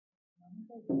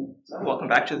So welcome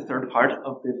back to the third part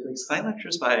of the Felix Klein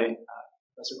Lectures by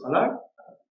Professor Kollár.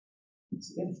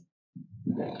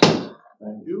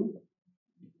 Thank you.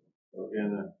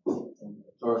 Again,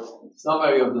 short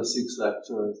summary of the 6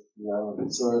 lectures. We have the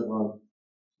third one,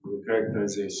 the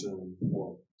characterization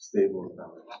of stable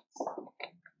varieties.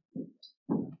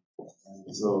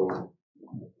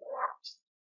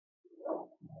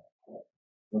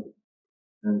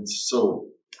 And so,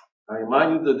 I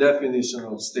remind you the definition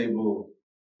of stable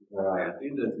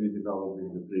variety that we developed in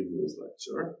the previous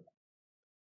lecture.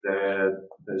 That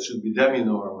there should be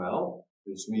demi-normal,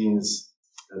 which means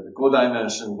that the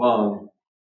codimension 1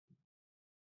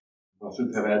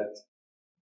 should have at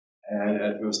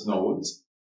first nodes,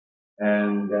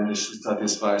 and then it should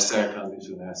satisfy Serre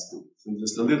condition S2. So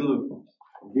just a little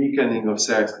weakening of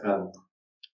Serre's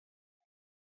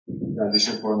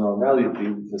condition for normality,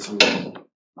 which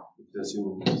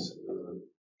assumes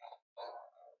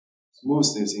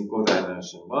smoothness in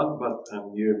codimension 1, but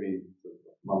here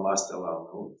one must allow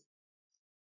nodes.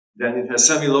 Then it has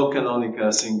semi-low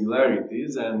canonical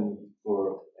singularities, and if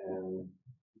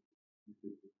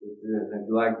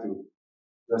you like to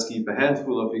just keep a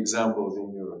handful of examples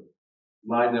in your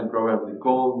mind, and probably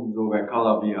Kohn over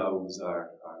Calabi-House are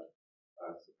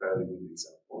fairly good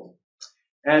examples.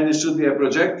 And it should be a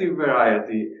projective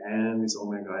variety, and its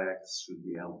omega x should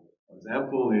be ample. For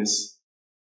example, is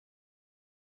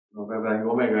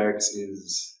omega x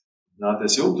is not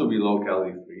assumed to be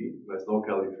locally free, but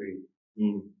locally free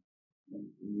in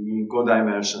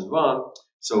codimension 1.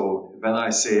 So when I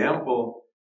say ample,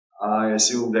 I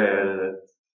assume that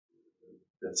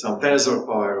some tensor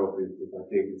power of it, if I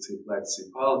take its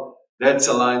reflexive hull, that's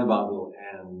a line bundle,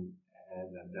 and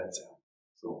that's ample.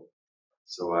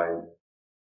 So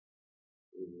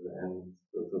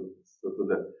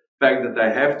the fact that I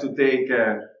have to take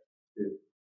a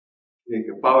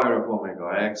power of omega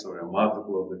x or a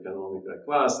multiple of the canonical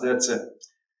class, that's at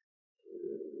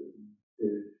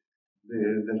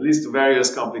least various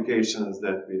complications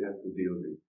that we have to deal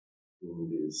with in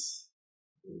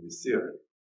this theory.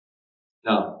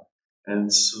 Now,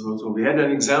 and so we had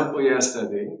an example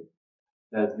yesterday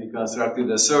that we constructed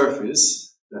a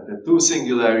surface that had two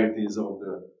singularities of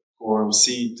the form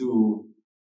C2,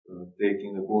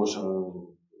 taking the quotient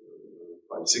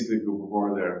by cyclic group of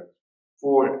order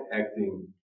 4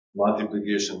 acting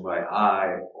multiplication by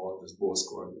I on this both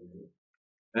coordinate.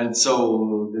 And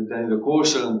so then the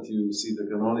quotient, you see the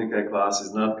canonical class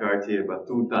is not Cartier, but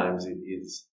 2 times it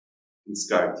is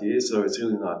Cartier, so it's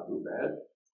really not too bad.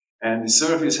 And the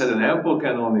surface had an ample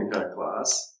canonical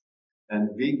class, and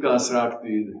we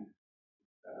constructed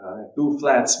 2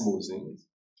 flat smoothings.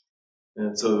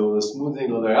 And so the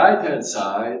smoothing on the right-hand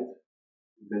side,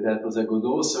 that was a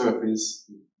Godot surface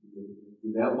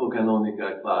with ample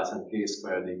canonical class and k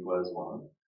squared equals 1.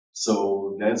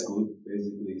 So that's good.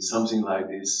 Basically, something like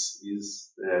this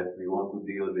is that we want to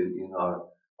deal with in our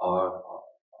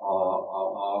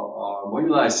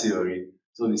moduli theory.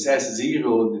 So this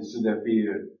S0, this should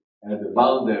appear at the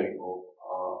boundary of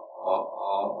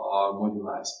our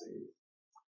moduli space.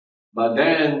 But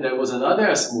then there was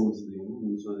another smoothing,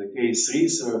 which was a K3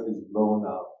 surface blown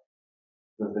up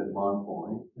just at one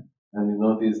point. And you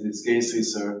notice this K3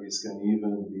 surface can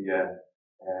even be a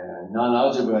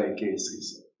non-algebraic K3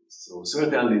 surface. So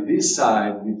certainly this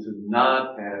side we should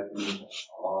not have in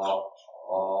our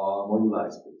moduli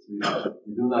space. We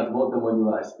do not want a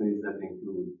moduli space that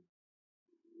includes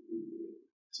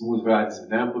smooth varieties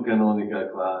with ample canonical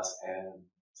class and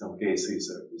some K3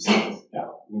 surfaces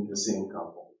in the same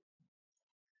component.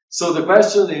 So the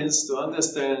question is to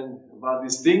understand what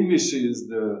distinguishes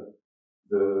the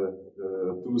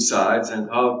 2 sides and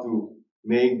how to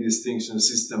make distinction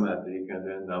systematic and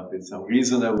end up with some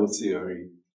reasonable theory.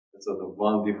 Sort of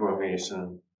one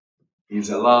deformation is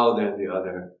allowed and the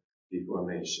other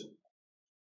deformation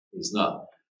is not.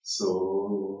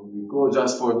 So we go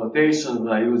just for notation.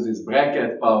 I use this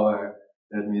bracket power.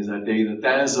 That means I take the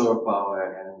tensor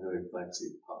power and the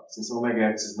reflexive power. Since omega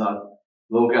x is not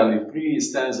locally free,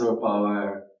 it's tensor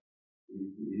power.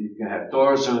 It can have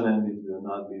torsion and it will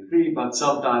not be free, but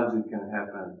sometimes it can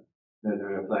happen that the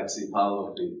reflexive hull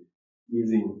of it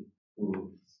is in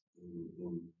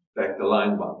fact the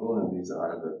line bundle, and these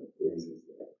are the cases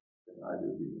that I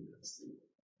will be interested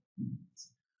in.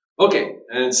 Okay,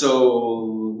 and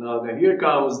so now here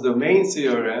comes the main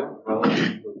theorem. Well,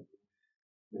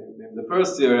 the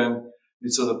first theorem,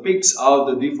 which sort of picks out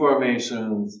the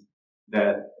deformations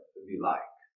that we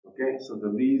like. Okay, so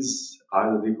these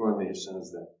are the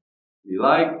deformations that we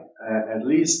like, at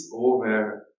least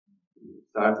over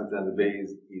started and the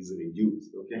base is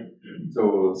reduced. Okay,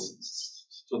 so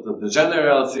the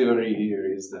general theory here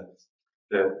is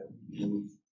that you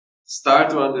start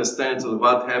to understand sort of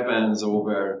what happens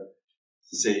over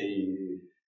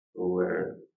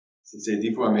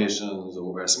deformations,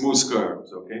 over smooth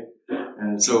curves, okay?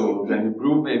 And so then you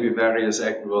prove maybe various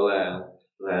equivalent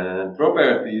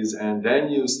properties, and then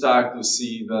you start to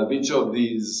see, well, which of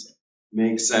these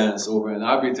makes sense over an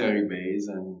arbitrary base,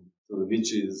 and so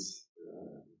which is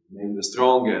maybe the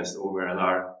strongest over an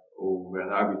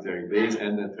arbitrary base,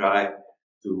 and then try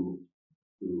to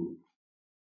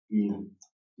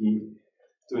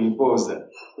impose that.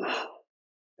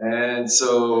 And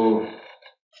so,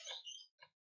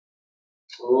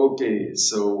 okay,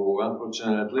 so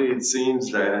unfortunately it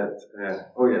seems that,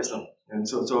 and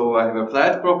so I have a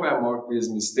flat proper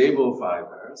morphism with stable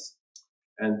fibers,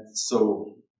 and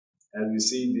so, as you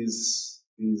see,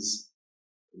 these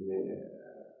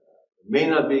may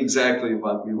not be exactly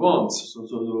what we want. So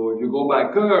if you go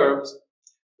by curves,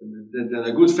 then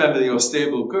a good family of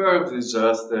stable curves is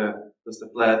just a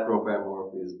flat proper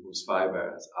morphism whose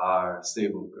fibers are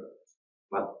stable curves.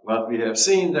 But what we have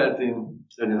seen that in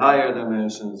higher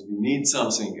dimensions we need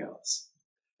something else.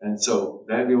 And so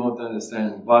then we want to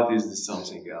understand what is this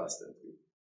something else that we need.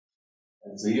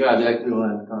 And so here are the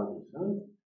equivalent conditions.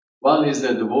 One is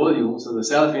that the volume, so the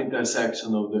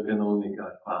self-intersection of the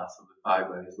canonical class of the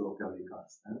fiber is locally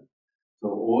constant. So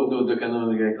although the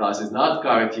canonical class is not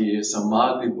Cartier, some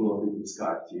multiple of it is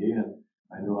Cartier, and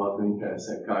I know how to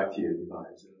intersect Cartier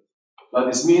divisors. But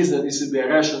this means that this will be a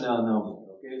rational number,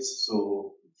 okay?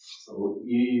 So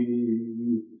if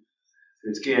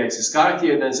kx is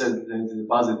Cartier, then it's a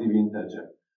positive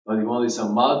integer. But if only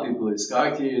some multiple is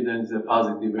Cartier, then it's a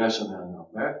positive rational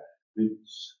number,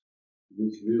 which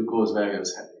will cause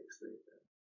various headaches later.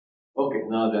 Okay,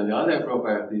 now then the other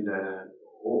property that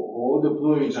all the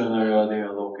plurigeneral, they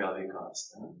are locally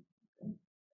constant. Okay.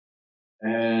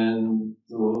 And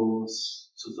so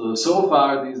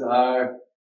far these are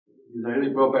really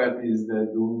properties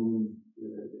that do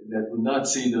not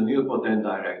see the nilpotent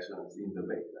directions in the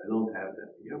base. I don't have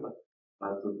them here, but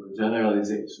the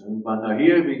generalization. But now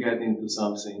here we get into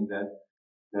something that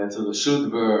sort of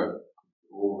should work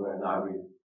over an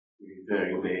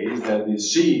arbitrary base, that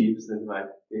these sheaves that might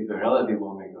take the relative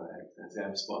omega x and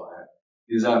m squared,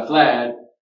 these are flat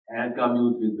and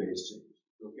commute with base change.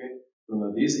 Okay? So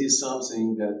now this is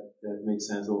something that makes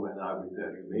sense over an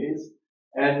arbitrary base.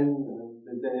 And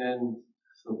then,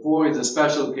 so 4 is a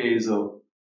special case of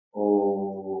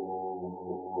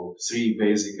 3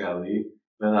 basically,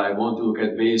 when I want to look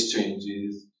at base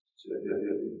changes,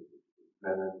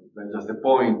 when just the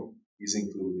point is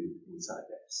included inside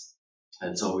S.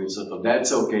 And so if sort of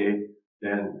that's okay,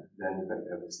 then in fact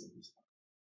everything is fine.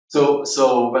 So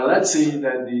well, let's see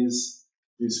that these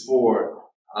 4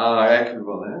 are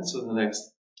equivalent. So the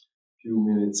next few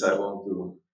minutes I want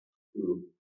to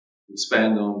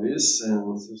spend on this,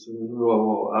 and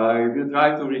so I will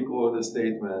try to record the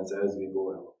statements as we go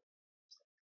along.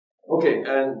 Okay,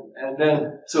 and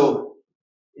then so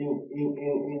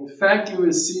in fact you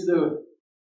will see the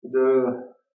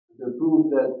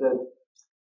proof that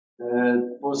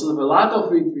for sort of a lot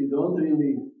of it we don't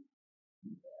really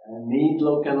need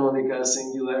low canonical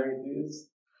singularities.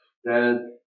 So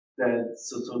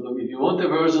if you want a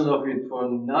version of it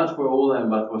not for all m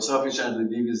but for sufficiently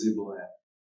divisible m,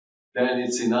 then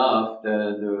it's enough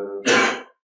that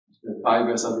the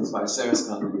fiber satisfies Serre's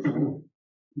condition.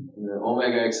 The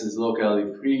omega x is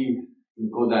locally free in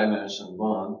codimension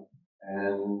 1,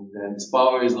 and then its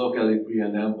power is locally free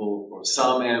and ample for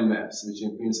some ms, which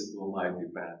in principle might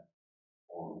depend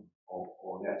on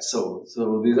that. So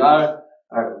these are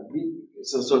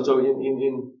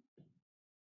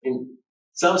in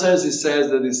some sense it says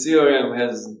that this theorem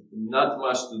has not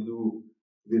much to do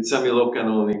with semi-low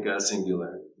canonical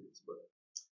singularities,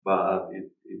 but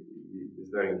it is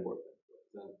very important.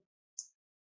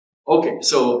 Okay,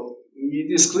 so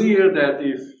it is clear that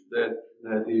if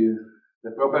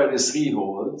the property 3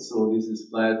 holds, so this is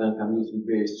flat and commutes with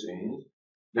base change,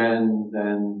 then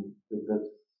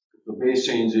the base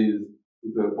change is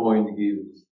to a point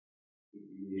gives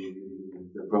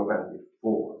the property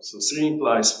 4. So 3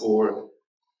 implies 4.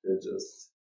 That's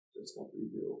just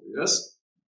completely obvious.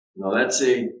 Now let's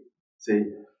say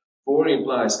 4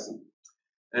 implies 2.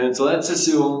 And so let's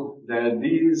assume that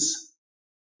these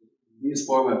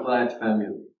form a flat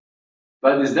family.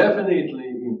 But this definitely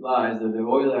implies that the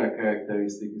Euler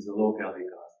characteristic is a locally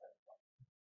constant.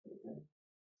 Okay.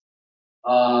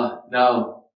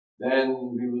 Now, then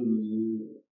we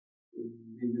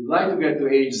would like to get to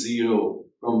H0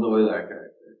 from the Euler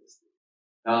characteristic.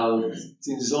 Now,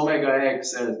 since omega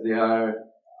x as they are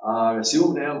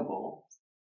assumed ample,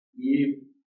 if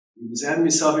this M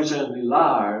is sufficiently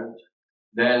large,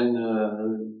 then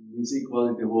this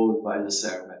equality holds by the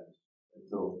servant.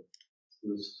 So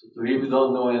if you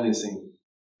don't know anything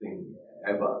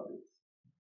about it,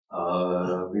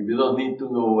 we don't need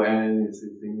to know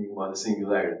anything about the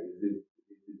singularity.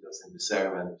 It's just in the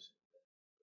servant.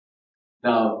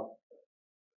 Now,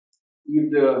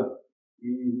 if the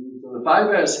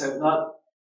fibers have not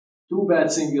two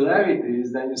bad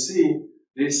singularities, then you see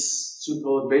this should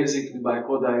hold basically by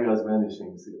Kodaire's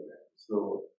vanishing theorem.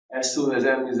 So as soon as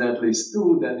M is at least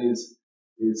 2, then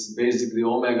it's basically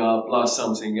omega plus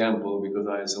something ample, because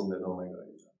I assume that omega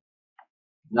is ample.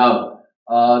 Now,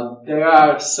 there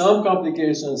are some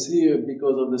complications here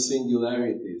because of the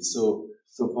singularities. So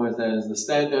for instance, the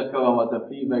standard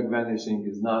Kawamata-Feedback vanishing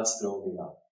is not strong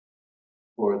enough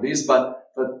for this, but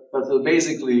so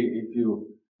basically, if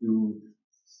you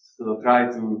sort of try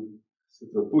to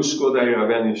sort of push Kodaira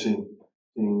vanishing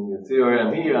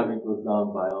theorem here, it was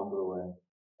done by Umbro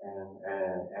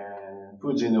and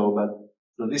Fujino, but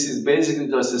so this is basically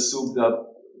just a souped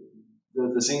up,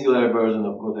 the singular version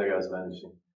of Kodaira's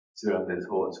vanishing theorem that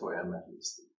holds for M at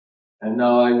least. And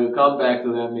now I will come back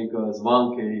to them because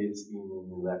one case in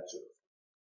the lecture.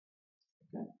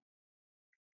 Okay.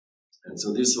 And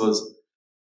so this was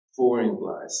 4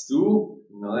 implies 2.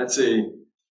 Now let's say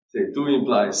 2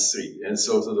 implies 3. And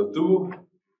so the 2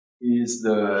 is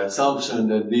the assumption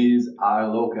that these are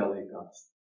locally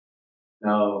constant.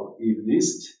 Now, if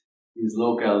this is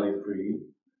locally free,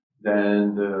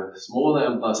 then the small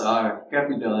m plus r,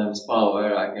 capital M's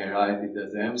power, I can write it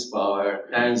as M's power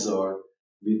tensor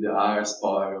with the R's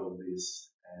power of this,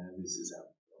 and this is M.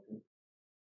 Okay?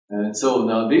 And so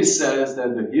now this says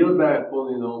that the Hilbert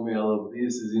polynomial of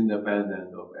this is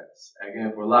independent of S.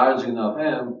 Again, for large enough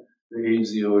M, the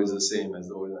H0 is the same as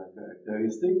the ordinary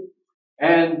characteristic.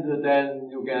 And then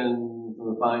you can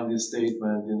find this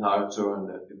statement in Hartshorne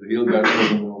that if the Hilbert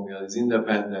polynomial is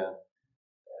independent,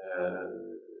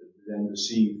 then the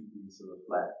sheaf is sort of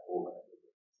flat over.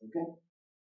 Okay?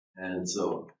 And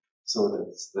so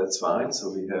that's fine.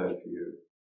 So we have here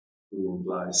 2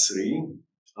 implies 3.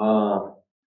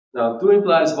 Now 2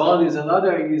 implies 1 is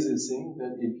another easy thing,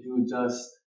 that if you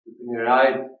just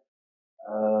write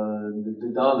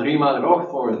the Riemann-Roch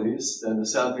for this, then the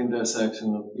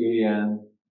self-intersection of An,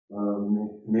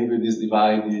 maybe this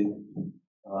divided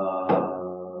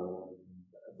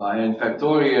by n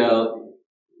factorial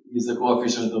is the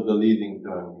coefficient of the leading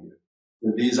term here.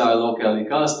 If these are locally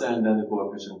constant, then the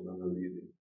coefficient of the leading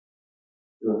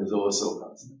term is also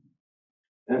constant.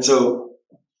 And so,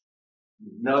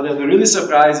 now then the really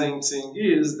surprising thing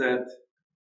is that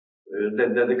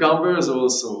the converse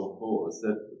also holds.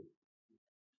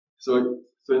 So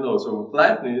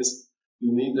flatness,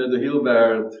 you need that the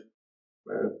Hilbert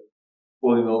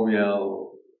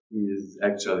polynomial is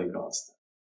actually constant.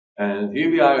 And here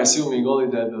we are assuming only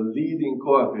that the leading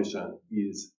coefficient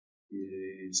is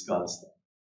constant.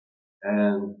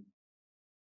 And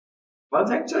but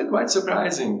actually quite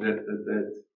surprising that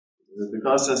the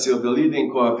constancy of the leading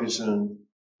coefficient,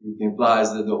 it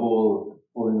implies that the whole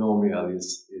polynomial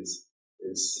is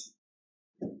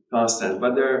constant.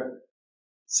 But there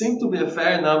seem to be a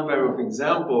fair number of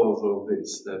examples of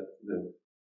this,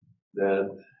 that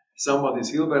somebody's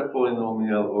Hilbert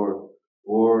polynomial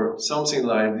or something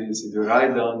like this, if you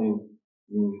write down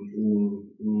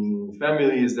in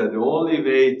families, that the only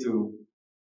way to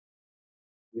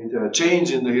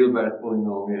change in the Hilbert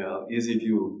polynomial is if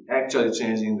you actually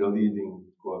change in the leading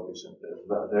coefficient as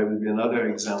well. There will be another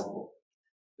example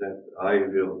that I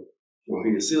will show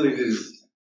here. Still, it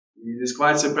is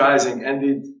quite surprising, and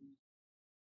it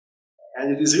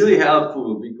is really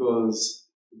helpful because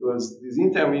these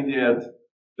intermediate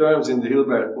terms in the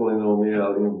Hilbert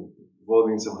polynomial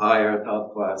involving some higher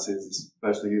thought classes,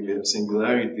 especially if we have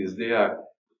singularities, they are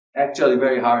actually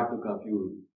very hard to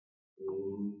compute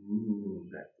in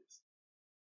practice.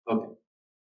 Okay.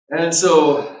 And so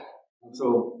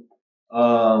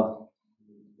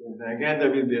again,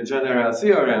 there will be a general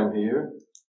theorem here.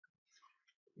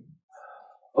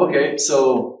 Okay,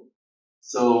 so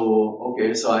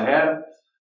I have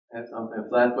a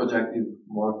flat projective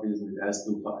morphism with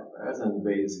S2 fibers and the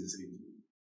base is reduced.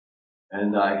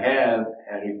 And I have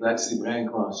a reflexive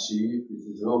Rankin sheaf which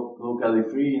is locally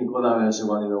free in codimension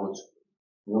 1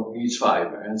 in each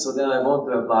fiber. And so then I want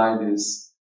to apply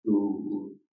this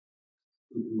to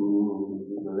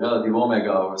the relative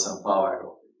omega over some power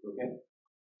of it, okay?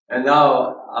 And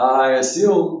now I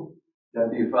assume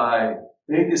that if I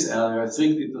take this L,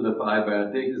 restrict it to the fiber,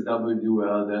 and take this W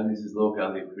dual, then this is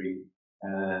locally free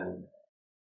and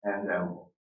M.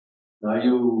 Now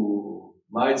you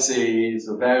might say,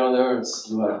 so where on earth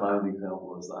do I find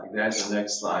examples like that? The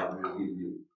next slide will give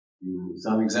you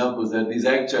some examples that these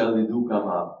actually do come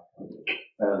up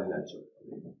fairly naturally.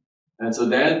 And so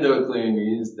then the claim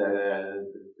is that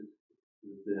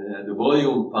the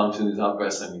volume function is upper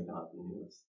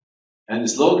semi-continuous. And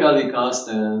it's locally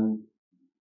constant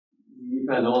if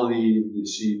and only if the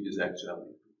sheaf is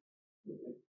actually.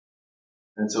 Okay.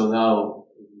 And so now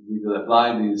we will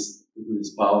apply this to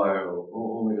this power of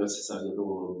omega such that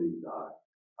all of these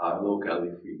are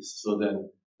locally free. So then,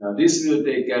 now this will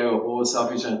take care of all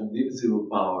sufficient divisible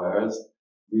powers.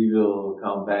 We will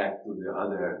come back to the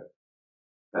other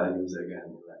values again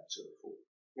in lecture 4.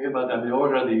 Okay, but I mean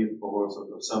already for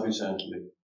sort of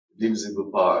sufficiently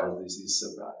divisible powers, this is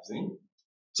surprising.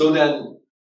 So then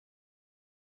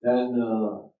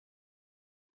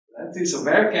let's see, so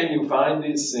where can you find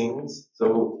these things?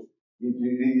 So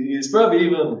it's probably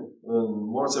even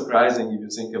more surprising if you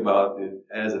think about it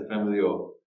as a family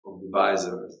of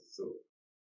divisors. So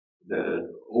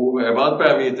over a one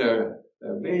parameter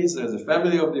base, there's a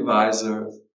family of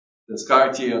divisors. There's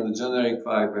Cartier on the generic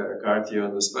fiber, Cartier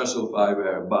on the special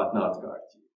fiber, but not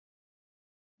Cartier.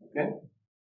 Okay?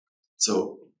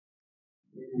 So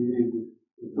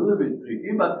it's a little bit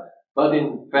tricky, but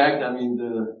in fact, I mean,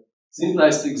 the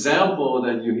simplest example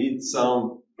that you hit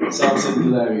some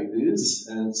similarities,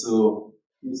 and so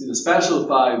you see the special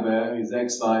fiber is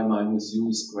xy minus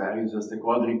u squared, it's just a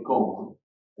quadric cone,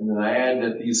 and then I add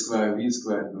that t squared v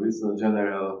squared to it, so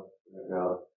general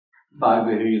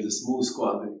fiber here is a smooth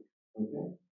quadric.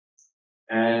 Okay,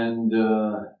 and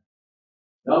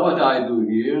now what I do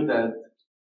here that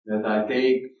I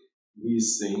take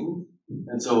these things,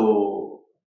 and so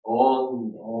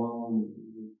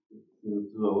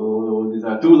these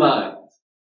are two lines,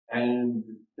 and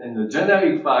then the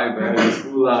generic fiber, these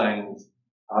two lines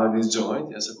are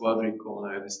disjoint as a quadric cone.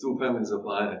 I have these two families of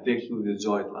lines. I take two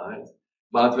disjoint lines,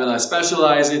 but when I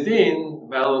specialize it in,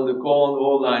 well, on the cone,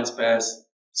 all lines pass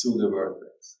through the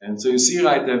vertex, and so you see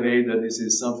right away that this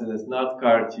is something that's not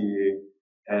Cartier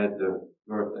at the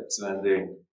vertex when they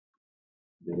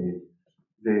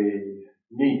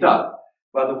meet up.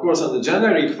 But of course, on the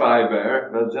generic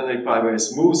fiber, the generic fiber is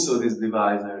smooth, so this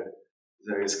divisor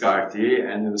there is Cartier,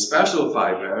 and in the special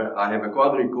fiber, I have a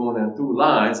quadric cone and two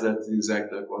lines that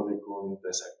exactly a quadric cone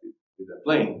intersected with a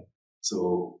plane.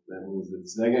 So that means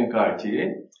it's again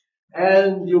Cartier.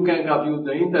 And you can compute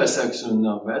the intersection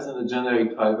numbers. In the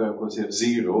generic fiber, of course, you have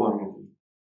 0. I mean,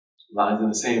 lines in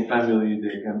the same family,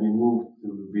 they can be moved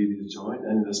to be disjoint.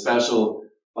 And in the special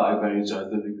fiber, it's just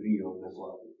the degree of the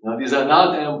quadric. Now, these are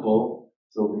not ample.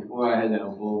 So before I had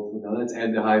ample, so now let's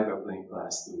add the hyperplane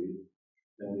class to it.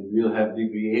 And it will have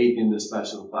degree 8 in the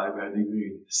special fiber,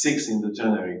 degree 6 in the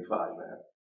generic fiber.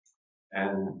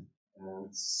 And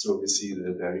so we see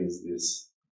that there is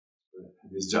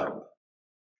this jump.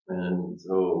 And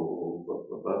so,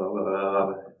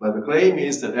 but the claim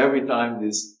is that every time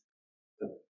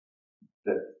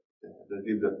that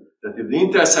if the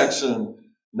intersection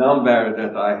number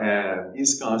that I have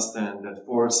is constant, that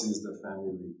forces the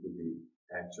family to be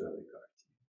actually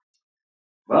Cartier.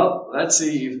 Well, let's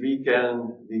see if we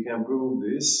can prove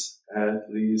this at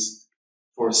least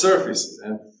for surfaces.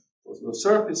 And for the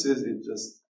surfaces, it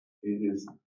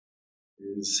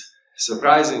is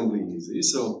surprisingly easy.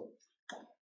 So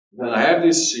when I have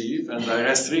this sheaf and I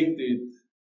restrict it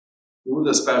to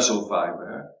the special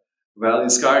fiber, well,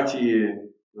 it's Cartier.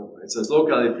 It says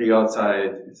locally free outside.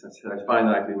 It has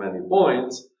finitely many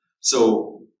points.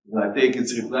 So when I take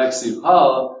its reflexive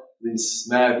hull, this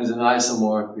map is an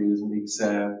isomorphism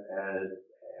except at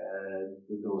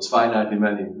those finitely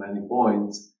many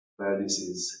points where this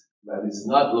is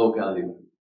not locally free.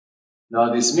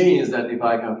 Now this means that if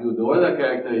I compute the Euler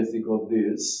characteristic of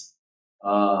this,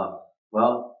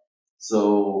 well,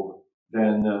 so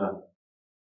then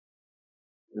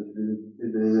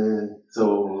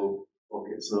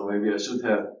so maybe I should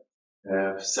have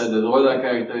said that the Euler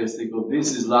characteristic of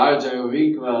this is larger or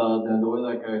equal than the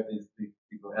Euler characteristic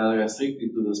of L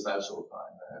restricted to the special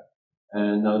fiber.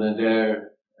 And now that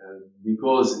there,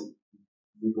 because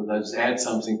I just add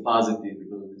something positive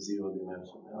because of the zero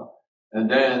dimensional, and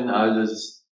then I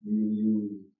just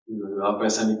use upper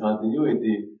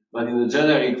semi-continuity. But in the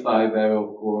generic fiber,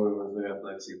 of course, the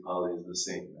reflexive hull is the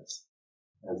same as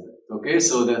that. Okay,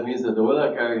 so that means that the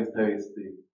Euler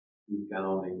characteristic we can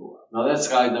only go up. Now let's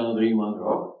write down Riemann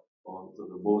rock onto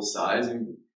the both sides.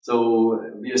 So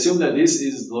we assume that this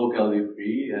is locally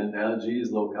free and LG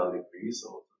is locally free.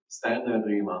 So standard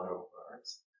Riemann rock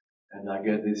works, and I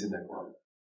get this inequality.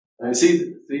 Now you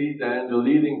see then the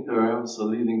leading term. So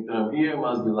leading term here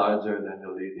must be larger than the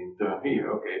leading term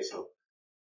here. Okay, so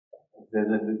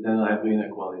then I have the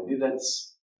inequality. That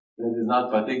is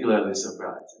not particularly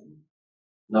surprising.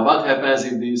 Now what happens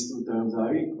if these two terms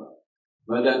are equal?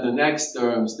 Well, then the next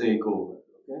terms take over,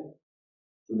 okay?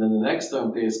 So then the next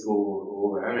term takes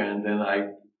over, and then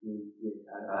I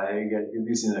get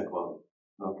this inequality,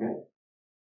 okay?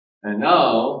 And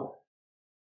now,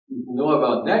 if you know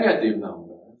about negative numbers,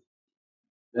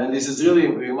 then this is really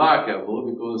remarkable,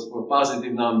 because for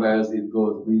positive numbers it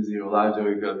goes b0 larger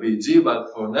or equal to bg,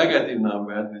 but for negative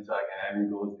numbers, which I can have, it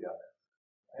goes the other.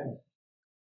 Okay?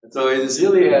 So it is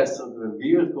really a sort of a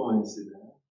weird coincidence.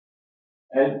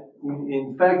 And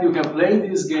in fact, you can play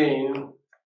this game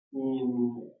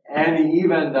in any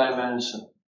even dimension.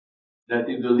 That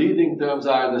if the leading terms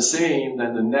are the same,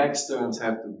 then the next terms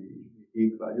have to be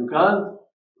equal. You can't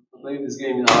play this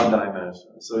game in odd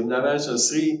dimensions. So in dimension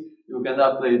 3, you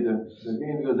cannot play the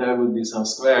game because there would be some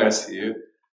squares here.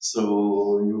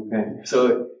 So you can,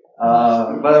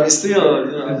 but I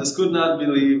still, I just could not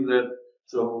believe that.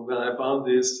 So when I found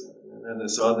this and I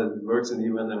saw that it works in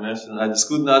even dimension, I just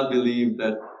could not believe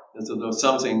that sort of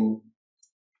something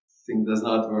does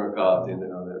not work out in the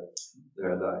other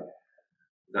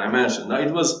dimension. Now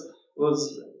it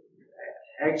was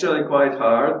actually quite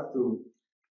hard to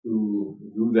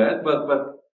do that,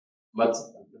 but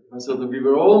sort of we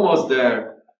were almost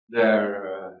there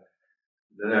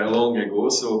long ago.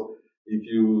 So if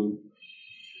you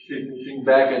think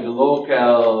back at the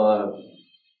local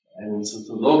and so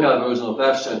the local version of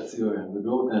F-shed theorem, the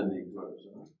Grothendieck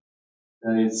version,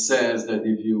 and it says that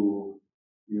if you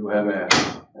have a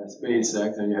space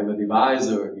X and you have a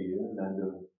divisor here, then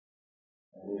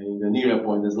in the nearer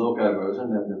point is local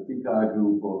version, and the Picard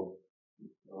group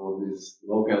of this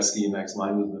local scheme X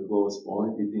minus the closed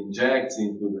point, it injects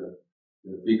into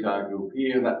the Picard group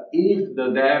here, but if the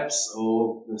depth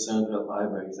of the central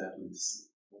fiber is at least C.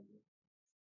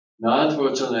 Now,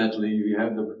 unfortunately, we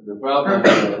have the problem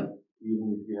that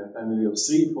even if we have family of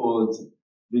 3 folds,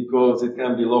 because it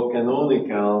can be log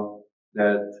canonical,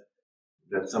 that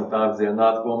sometimes they are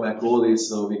not Comacaulay,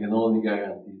 so we can only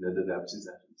guarantee that the depth is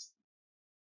at least.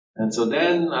 And so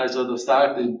then I sort of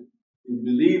started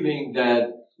believing that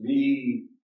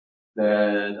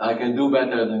I can do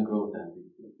better than Grothendieck.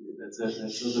 That's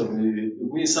sort of, it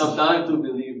took me some time to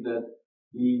believe that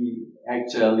he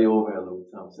actually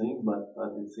overlooked something, but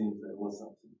it seems there was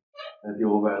something that he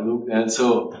overlooked. And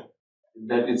so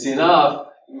that it's enough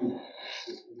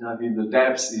if the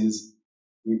depth is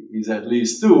at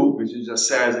least 2, which it just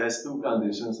says has 2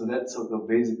 conditions, so that's sort of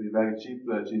basically very cheap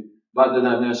to achieve, but the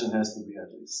dimension has to be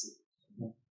at least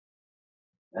 6.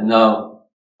 And now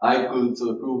I could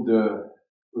sort of prove the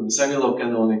semi-log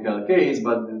canonical case,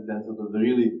 but then sort of the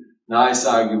really nice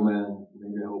argument,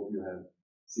 maybe I hope you have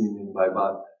seen it by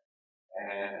Butt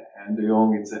and de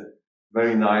Jong, it's a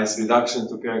very nice reduction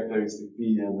to characteristic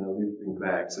P and lifting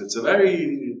back. So it's a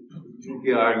very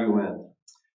tricky argument.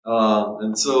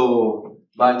 And so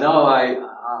by now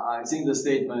I think the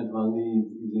statement one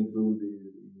needs is included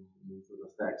in sort of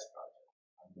text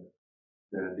project.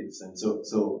 There it is. And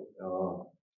so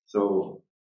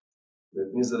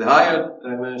that means that the higher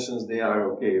dimensions, they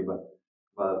are okay, but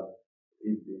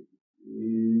it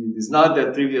is not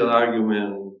that trivial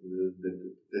argument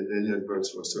that works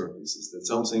for surfaces. That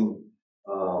something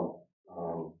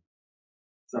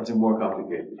more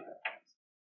complicated happens.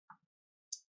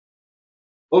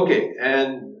 Okay,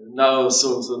 and now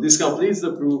so this completes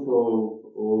the proof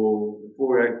of the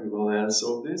 4 equivalence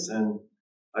of this, and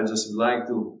I just would like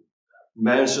to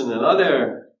mention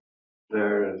another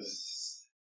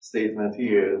statement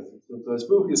here. So this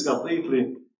proof is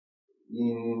completely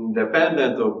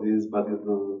independent of this, but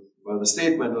the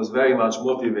statement was very much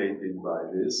motivated by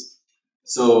this.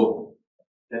 So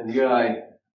then here I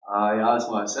ask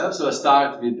myself, so I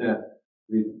start with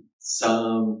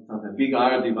some big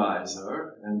R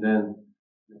divisor, and then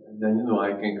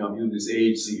I can compute this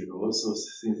H0. So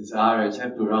since it's R, I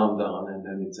have to round down, and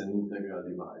then it's an integral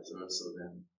divisor. So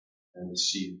then the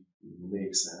sheet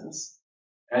makes sense.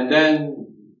 And then,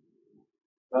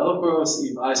 well, of course,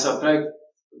 if I subtract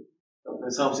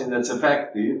something that's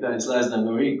effective, that is less than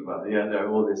or equal, there are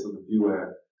always sort of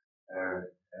fewer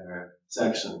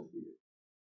sections here.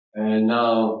 And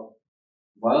now,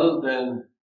 well, then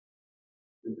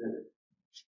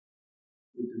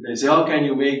they say, how can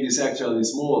you make this actually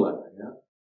smaller? Yeah?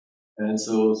 And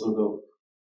so sort of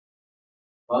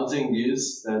one thing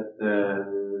is that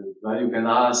you can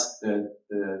ask that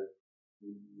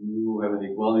you have an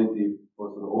equality for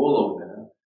sort of all of them,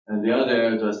 and the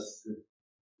other just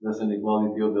an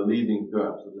equality of the leading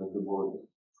terms, so that's the body.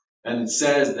 And it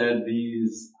says that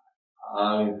these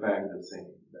are in fact the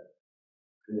same.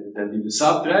 That if you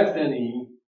subtract an E,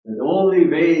 the only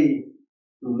way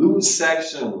to lose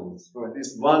sections for at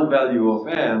least one value of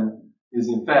m is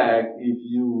in fact if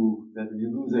you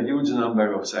lose a huge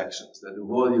number of sections, that the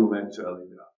volume actually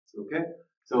drops. Okay?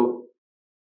 So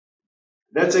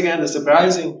that's again the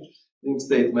surprising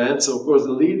statement. So of course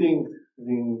the leading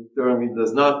term, it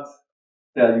does not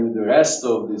tell you the rest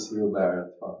of this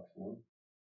Hilbert function.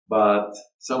 But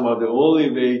somehow the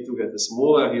only way to get a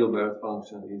smaller Hilbert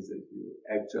function is that you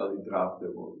actually drop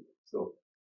the volume.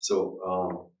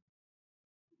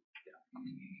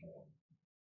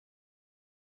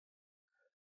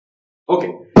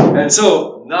 Okay, and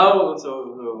so now,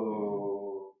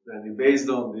 then based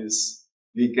on this,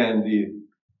 we can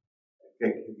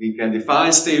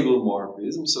define stable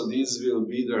morphism. So these will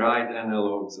be the right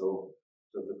analogs of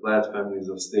the flat families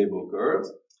of stable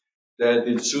curves. That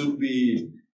it should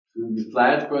be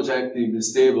flat projective with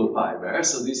stable fibers.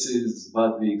 So this is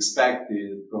what we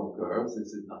expected from curves.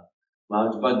 This is not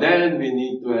much. But then we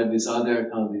need to add this other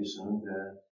condition,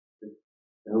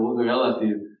 the over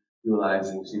relative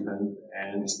dualizing sheaf,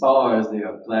 and its powers, they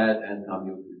are flat and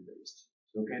commutative based.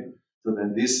 Okay? So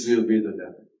then this will be the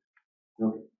definition.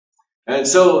 Okay. And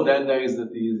so then there is the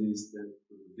thesis that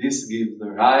this gives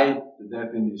the right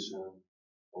definition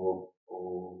of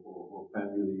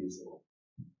families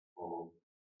of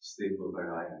stable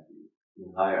variety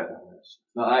in higher dimensions.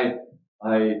 Now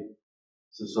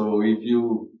so if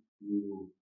you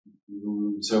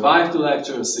survive to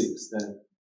lecture 6,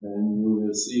 then you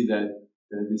will see that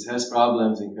this has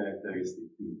problems in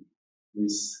characteristic P.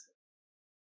 This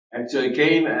actually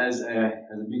came as a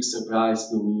big surprise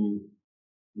to me,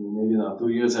 maybe not 2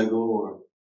 years ago, or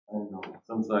I don't know,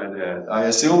 something like that. I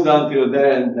assumed until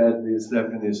then that this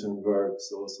definition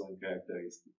works also in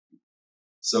characteristic P.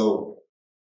 So,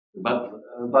 but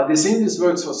it seems this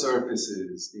works for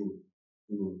surfaces in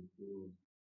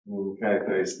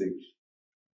characteristic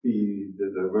P.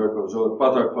 The work of George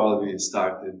Paterpalvi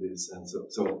started this, and so.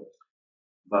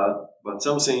 But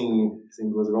something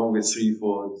was wrong with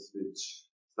three-folds,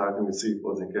 starting with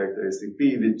three-folds in characteristic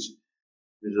P, which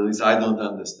at least I don't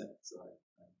understand. So I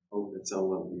hope that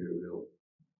someone here will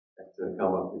actually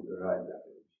come up with the right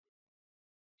definition.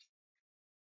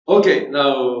 Okay,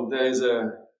 now there is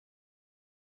a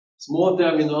small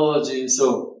terminology.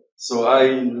 So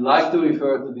I like to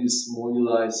refer to this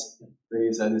moduli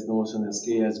space and this notion as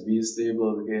KSB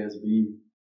stable, the KSB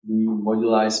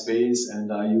moduli space,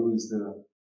 and I use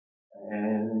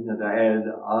and I add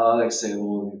RxM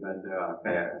only when there are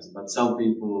pairs, but some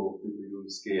people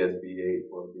use KSB8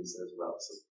 for this as well.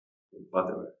 So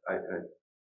whatever, I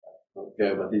don't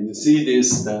care. But if you see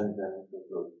this, then at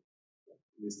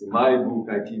least in my book,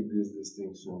 I keep this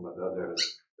distinction, but others.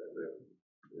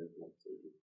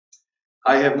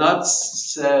 I have not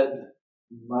said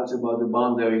much about the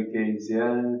boundary case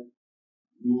yet.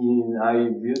 I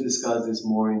will discuss this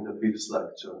more in the 5th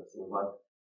lecture. So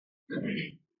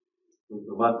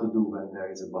what to do when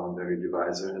there is a boundary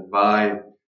divisor, and why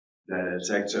that it's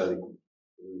actually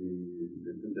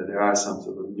that there are some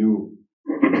sort of new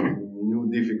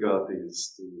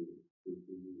difficulties to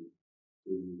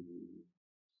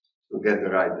get the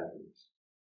right definition.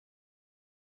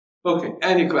 Okay,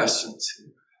 any questions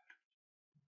here?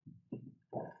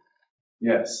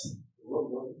 Yes.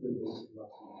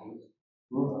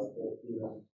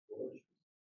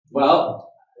 Well.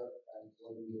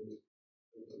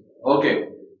 Okay.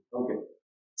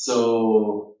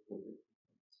 So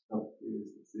here's the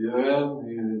theorem.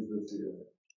 Here is the theorem.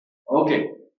 Okay.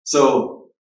 So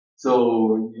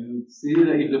you see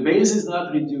that if the base is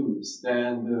not reduced,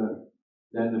 then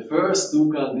the first two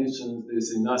conditions, they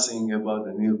say nothing about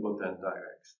the nilpotent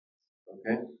direction.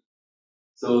 Okay.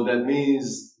 So that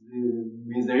means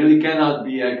there really cannot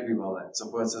be equivalent. So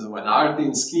for instance, when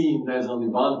Artin scheme, there's only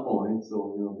one point,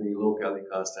 so being locally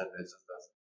constant, that just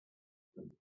doesn't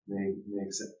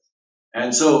make sense.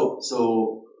 And so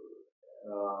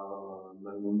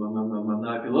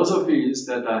my philosophy is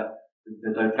that I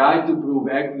try to prove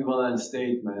equivalent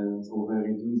statements over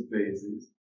reduced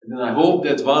basis, and then I hope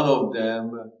that one of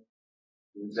them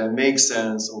that makes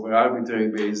sense over arbitrary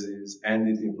basis, and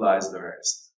it implies the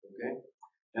rest. Okay,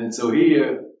 and so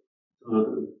here,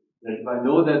 if I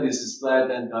know that this is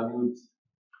flat and commutes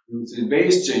with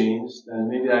base change, then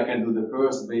maybe I can do the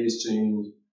first base change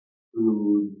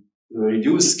to the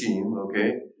reduced scheme,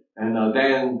 okay? And now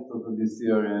then this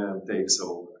theorem takes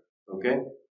over, okay?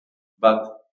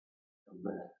 But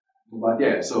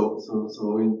yeah, so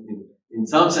in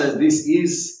some sense this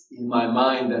is in my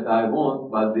mind that I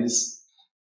want, but this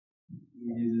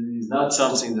is not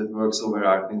something that works over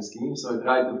Artin scheme. So I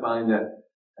try to find a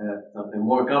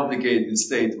more complicated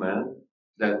statement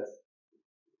that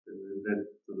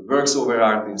it works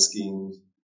overarching schemes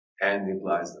and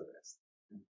implies the rest.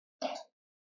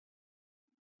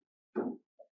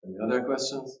 Any other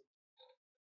questions?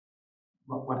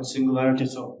 What are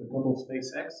singularities of the double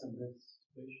space X in this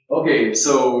equation? Okay,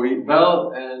 so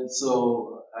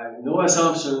no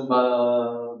assumption,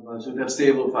 but should have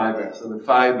stable fibers. So the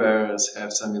fibers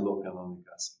have semi-low-canonical.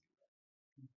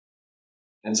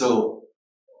 And so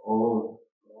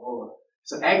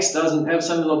X doesn't have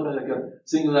semi-low-canonical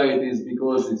singularities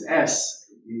because its S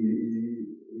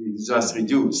is just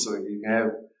reduced, so you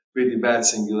have pretty bad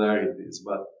singularities.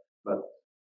 But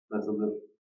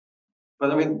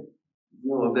I mean,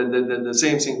 the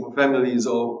same thing for families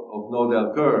of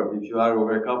nodal curve. If you are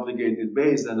over a complicated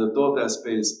base, then the total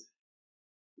space,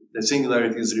 the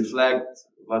singularities reflect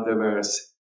whatever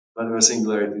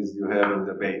singularities you have in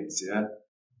the base, yeah?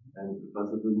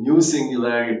 But the new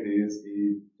singularities,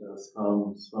 it just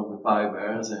comes from the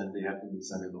fibers and they have to be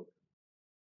semi-local.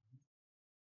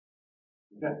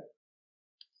 Okay.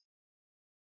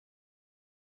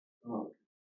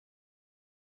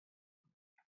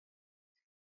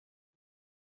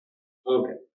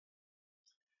 Okay.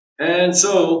 And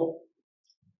so,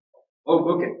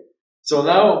 okay. So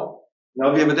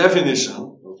now we have a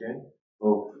definition, okay,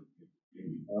 of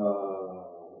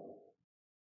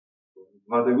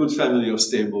what a good family of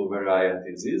stable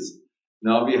varieties is.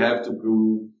 Now we have to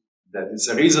prove that it's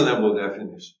a reasonable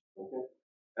definition, okay?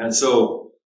 And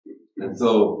so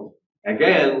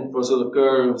again, for sort of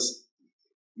curves,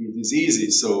 it is easy.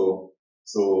 So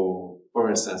for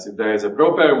instance, if there is a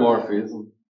proper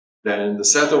morphism, then the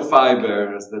set of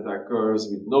fibers that are curves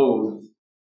with nodes,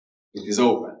 it is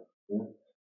open. Yeah?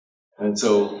 And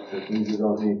so that means you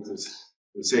don't need to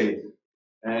say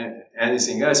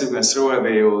anything else. You can throw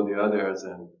away all the others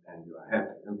and you are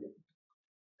happy.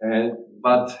 Okay.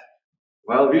 But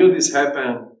will this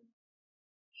happen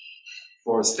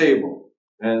for stable?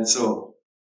 And so,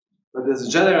 but there's a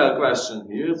general question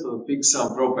here. So fix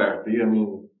some property. I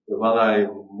mean, the one I'm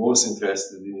most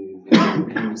interested in is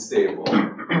being stable.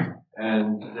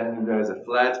 And then there's a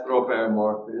flat proper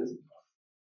morphism.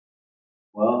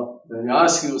 Well, then you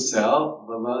ask yourself,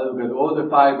 look at all the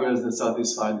fibers that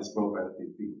satisfy this property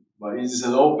P. But is this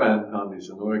an open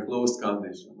condition or a closed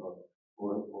condition? Or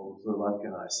so what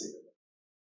can I say?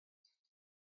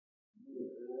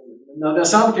 Now, there are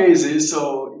some cases,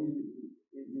 so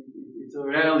it's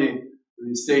rarely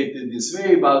stated this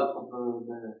way, but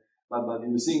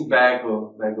you think back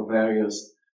of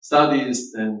various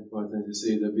studies, and for instance, you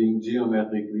say that being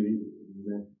geometrically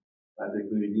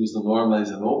reduced to normal is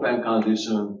an open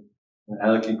condition.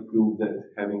 Elkic proved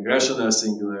that having rational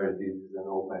singularities is an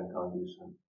open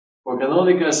condition. For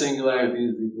canonical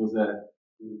singularities, it was a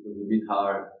bit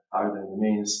harder than the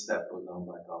main step was done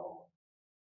by Kahneman.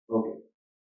 Okay.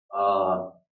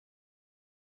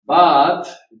 But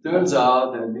it turns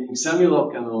out that being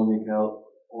semi-log canonical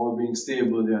or being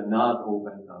stable, they are not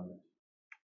open conditions.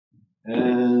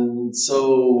 And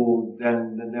so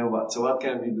then what? So what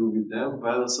can we do with them?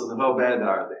 Well, so how bad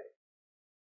are they?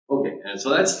 Okay, and so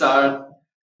let's start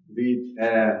with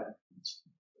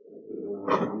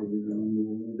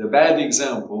the bad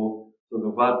example, so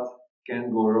what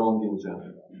can go wrong in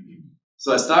general.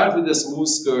 So I start with the smooth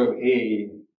curve A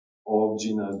of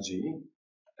G naught G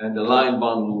and the line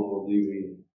bundle of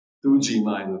degree 2G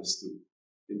minus 2.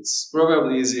 It's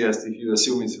probably easiest if you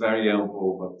assume it's very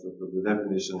ample, but the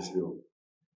definitions will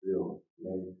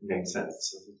make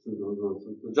sense.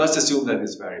 So just assume that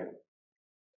it's very ample.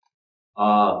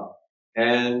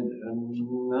 And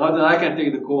now that I can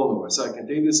take the cone over, so I can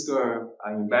take this curve,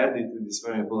 I embed it with this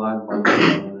variable line bundle,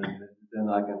 and then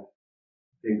I can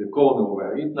take the cone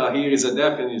over it. Now here is a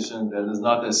definition that does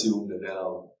not assume that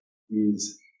L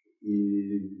is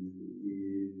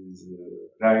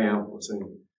very ample. So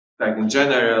in fact, in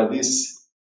general, this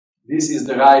is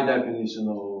the right definition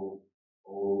of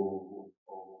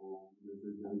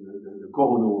the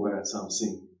cone over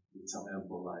something with some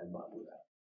ample line bundle.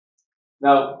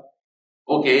 Now,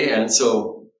 okay, and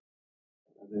so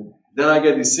then I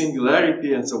get this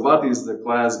singularity, and so what is the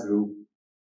class group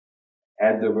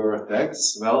at the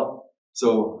vertex? Well,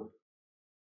 so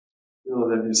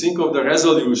that you think of the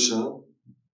resolution,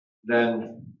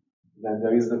 then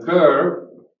there is the curve.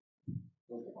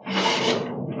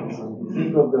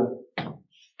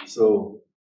 So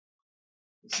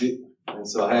you think of and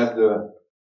so I have the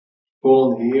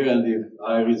cone here, and if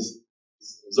I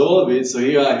resolve it, so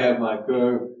here I have my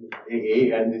curve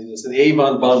AA, and this is an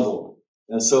A1 bundle.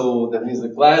 And so that means the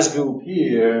class group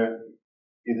here,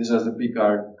 it is just a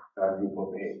Picard group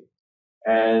of A.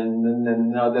 And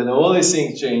then now the only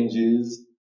thing changes,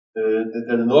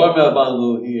 the normal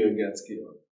bundle here gets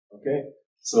killed. Okay?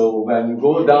 So when you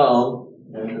go down,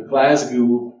 and the class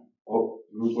group of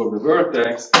the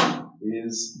vertex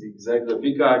is exactly the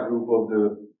Picard group of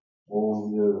the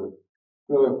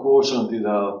quotient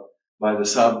by the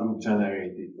subgroup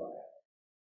generated by it.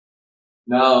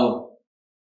 Now,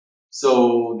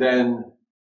 so then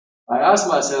I ask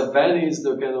myself, when is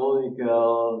the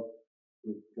canonical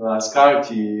class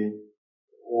Cartier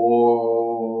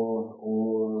or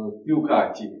Q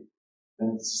Cartier?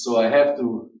 And so I have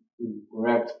to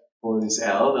correct for this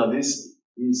L. Now this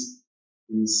is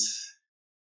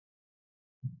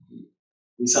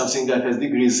something that has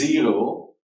degree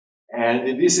 0. And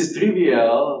if this is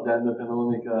trivial, then the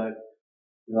canonical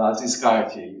class is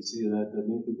Cartier. You see that the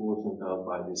need quotient out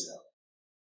by this L.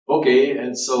 Okay,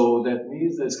 and so that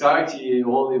means that Cartier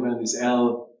only when this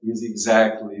L is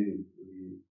exactly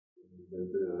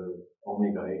the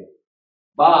omega A.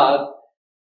 But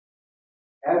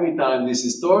every time this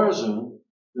is torsion,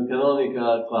 the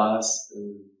canonical class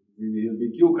will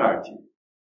be Q Cartier.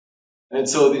 And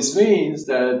so this means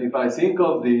that if I think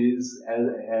of these as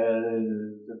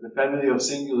the family of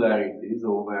singularities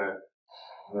over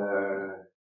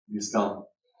this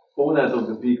component of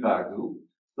the Picard group,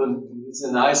 so it's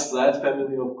a nice flat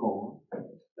family of cones.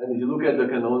 And if you look at the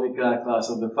canonical class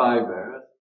of the fibers,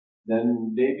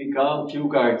 then they become Q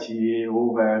Cartier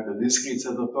over the discrete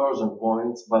set of torsion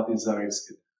points, but it's a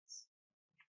risky.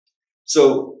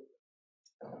 So,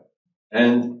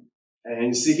 and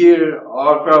you see here,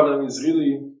 our problem is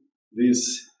really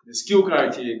this Q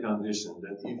Cartier condition,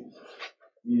 that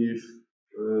if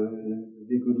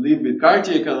we could live with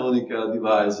Cartier canonical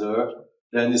divisor,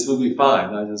 then this would be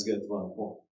fine. I just get one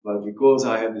point. But because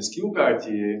I have this Q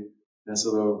Cartier, then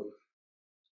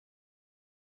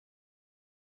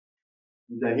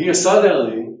then here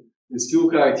suddenly this Q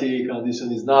Cartier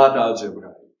condition is not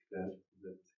algebraic.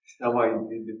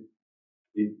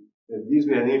 It gives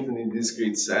me an infinite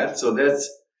discrete set, so that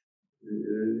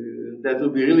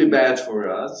would be really bad for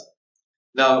us.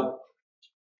 Now,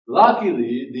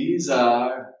 luckily, these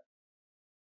are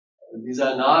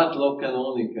not log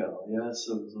canonical. Yes,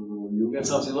 so you get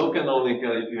something log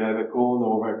canonical if you have a cone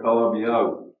over Calabi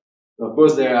out. Of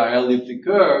course, there are elliptic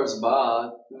curves,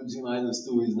 but 2g minus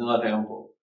 2 is not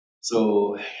ample.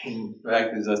 So, in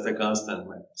fact, it's just a constant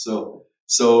map. So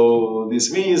this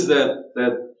means that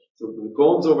so the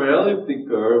cones over elliptic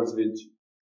curves, which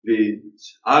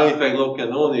are in fact log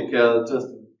canonical,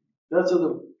 that's sort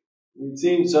of, it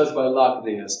seems just by luck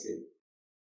they escape.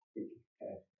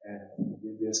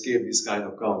 They escape this kind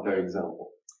of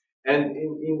counterexample. And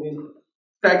in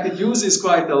fact, it uses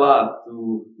quite a lot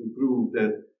to prove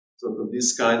that sort of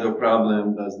this kind of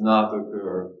problem does not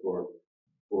occur for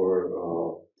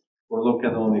log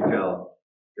canonical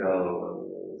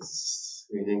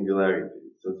singularity.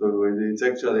 So it's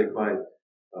actually quite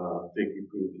tricky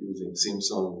proof using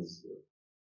Simpson's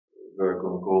work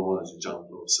on cohomology jump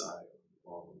loci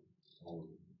on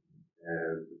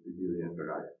the Billian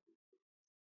variety.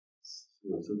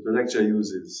 So the lecture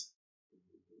uses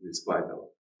this quite a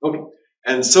lot. Okay,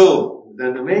 and so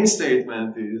then the main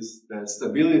statement is that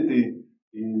stability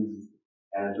is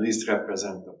at least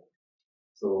representable.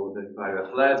 So that if I have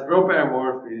a flat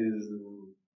propyromorphism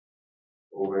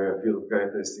over a field of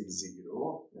characteristics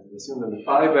 0, and assume that the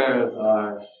fibers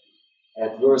are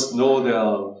at worst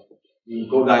nodal in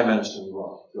codimension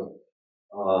 1. So,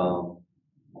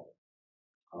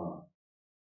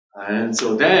 and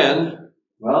so then,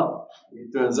 well,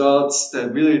 it turns out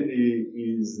stability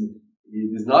is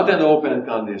not an open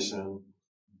condition,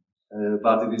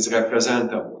 but it is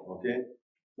representable. Okay,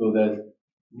 so that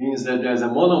means that there's a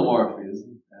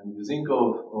monomorphism, and you think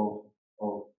of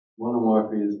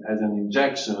monomorphism as an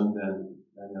injection, then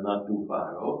you're not too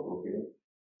far off. Okay,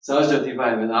 such that if I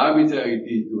have an arbitrary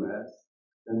T2S,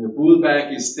 then the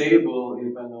pullback is stable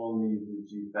if and only the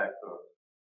G factor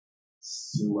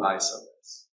through I sub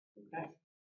S. Okay.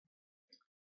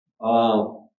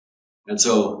 And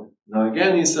so now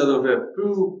again, instead of a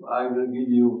proof, I will give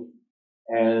you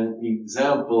an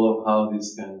example of how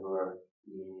this can work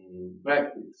in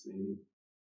practice,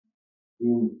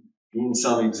 in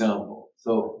some example.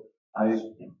 So I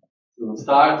will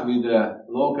start with the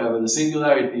local, where the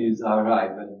singularities are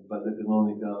right, but the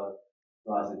canonical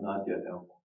class is not yet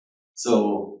ample.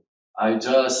 So I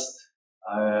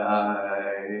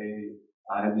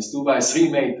have this 2 by 3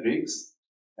 matrix,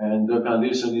 and the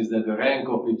condition is that the rank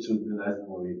of it should be less than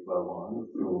or equal 1.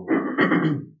 So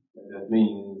that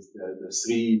means that the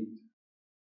three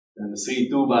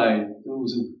 2 by 2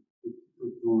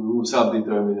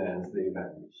 subdeterminants, they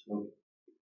vanish. Okay.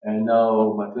 And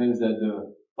now my claim is that the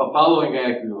following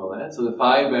equivalent, so the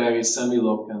fiber is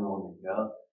semi-log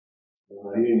canonical.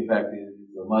 Here, in fact, is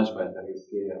a much better is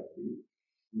K of T.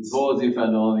 This holds if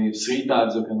and only if 3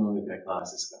 types of canonical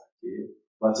classes are K.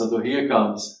 But so here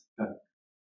comes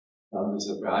the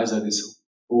surprise that this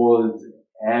holds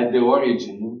at the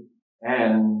origin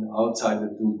and outside the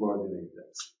 2 coordinate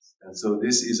axes. And so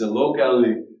this is a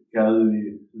locally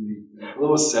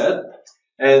closed set.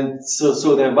 And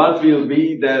so then what will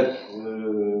be that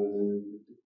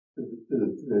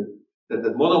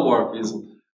that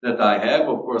monomorphism that I have?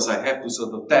 Of course, I have to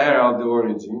sort of tear out the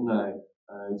origin. I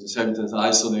just have it as an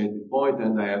isolated point,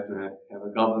 and I have to have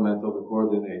a complement of the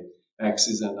coordinate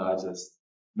axis, and I just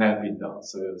map it down.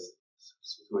 So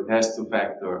it has to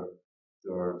factor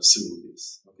through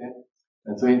this. Okay.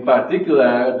 And so in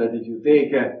particular, that if you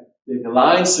take a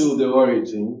line through the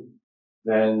origin,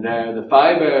 then the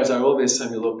fibers are always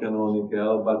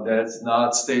semi-canonical, but that's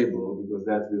not stable because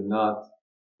that will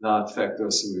not factor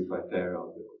through if I tear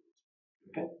out the origin.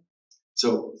 Okay?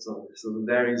 So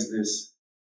there is this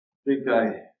trick I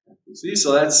have to see.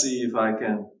 So let's see if I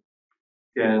can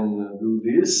do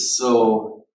this.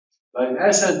 So if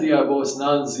S and T are both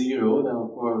non-zero, then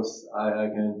of course I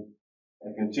can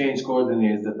change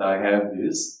coordinates that I have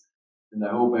this, and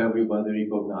I hope everybody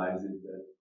recognizes that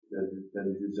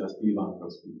this is just P1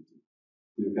 cross P2.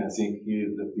 You can think here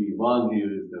is the P1,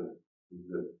 here is the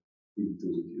P2.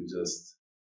 If you just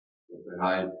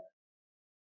write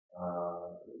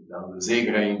down the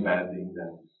Zegre embedding,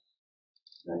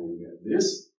 then you get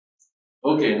this.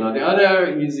 Okay, now the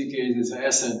other easy case is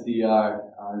S and T are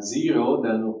 0,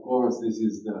 then of course this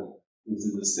is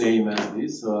the same as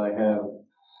this, so I have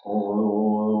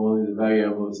only the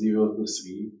variable 0 to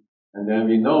 3, and then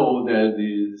we know that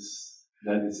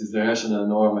this is the rational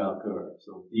normal curve.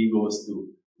 So T goes to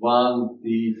 1,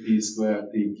 T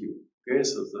squared, T cubed. Okay,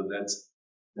 so that's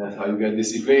how you get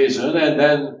this equation, and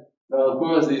then, well, of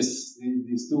course, these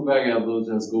 2 variables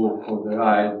just go for the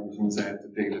right, which means I have to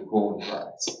take the cone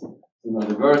twice. So now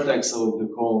the vertex of the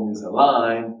cone is a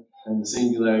line, and the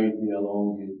singularity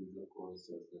along it is, of course,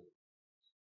 just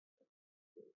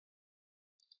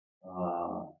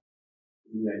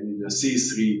you just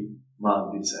C3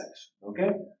 multi-section.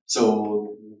 Okay?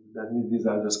 So that means these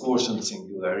are just quotient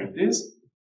singularities.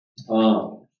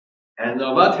 And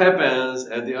now what happens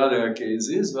at the other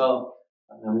cases? Well,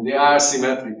 I mean, they are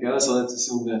symmetrical, so let's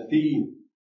assume that T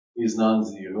is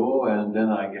non-zero, and then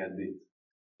I get this.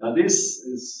 Now this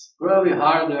is probably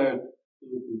harder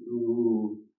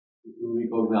to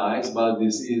recognize, but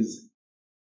this is,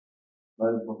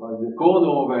 but the cone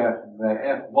over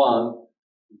F1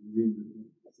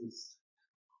 is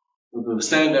the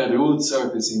standard root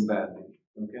surface embedding,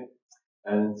 okay?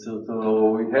 And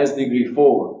so it has degree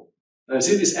 4. Now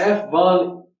see, this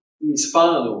F1 is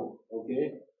Fano,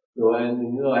 okay? So,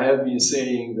 and I have been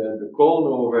saying that the cone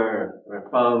over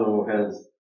Fano has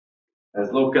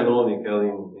log canonical,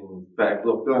 in fact,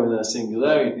 log terminal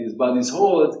singularities, but this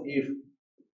holds if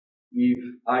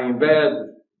I embed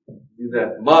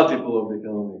that multiple of the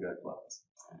canonical class.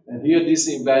 And here this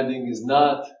embedding is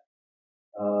not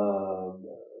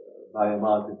by a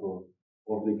multiple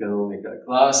of the canonical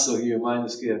class. So here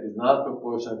minus kf is not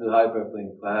proportional to the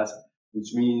hyperplane class,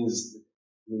 which means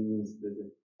that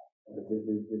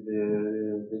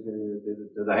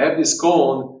I have this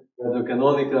cone where the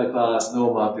canonical class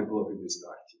no multiple of it is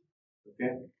Cartier.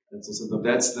 Okay? And so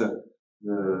that's the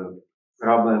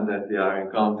problem that we are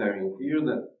encountering here,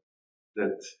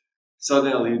 that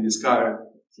suddenly this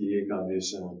Cartier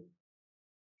condition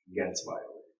gets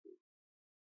violated.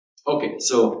 Okay,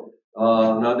 so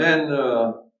now then,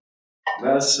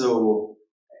 well, so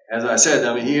as I said,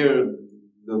 I mean here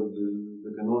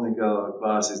the canonical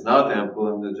class is not ample,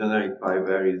 and the generic phi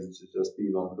varies just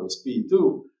P1 cross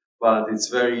P2, but it's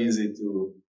very easy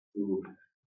to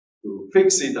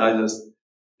fix it. I just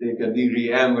take a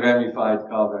degree M ramified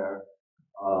cover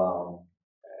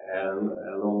and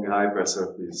along the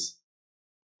hypersurface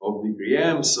of degree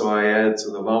M, so I add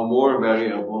sort of one more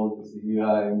variable, because here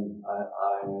I'm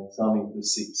summing to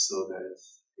 6, so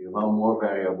there's one more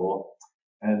variable,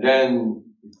 and then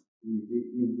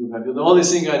the only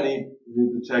thing I need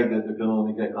to check that the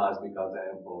canonical class becomes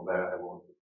ample where I want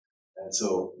it. And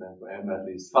so then for M at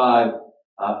least 5,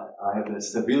 I have the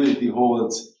stability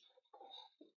holds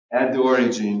at the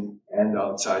origin and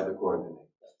outside the coordinate.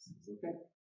 Okay.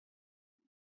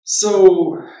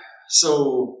 So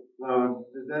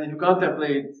then you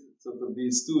contemplate sort of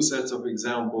these 2 sets of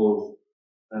examples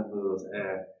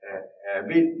a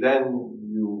bit, then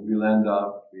you will end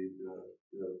up with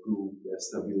the proof that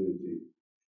stability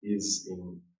is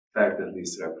in fact at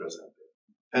least represented.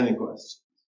 Any questions?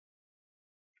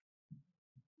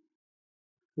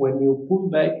 when you pull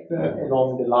back along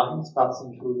the lines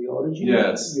passing through the origin,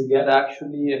 Yes. you get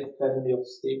actually a family of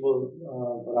stable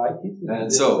varieties. And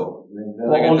so, then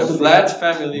I get a flat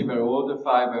family where all the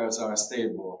fibers are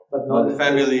stable, but the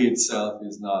family itself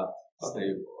is not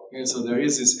stable. Okay, so there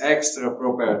is this extra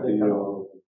property of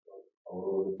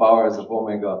the powers of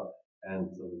omega, and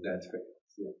so that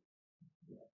fails. Yeah.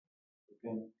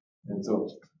 Okay, and so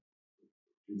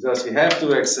we have to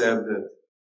accept that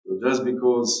just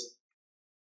because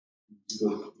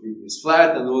it's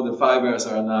flat and all the fibers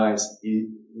are nice, it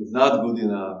is not good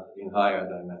enough in higher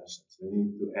dimensions. We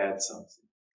need to add something.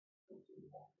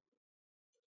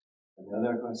 Any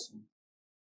other question?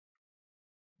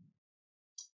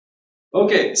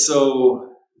 Okay, so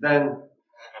then,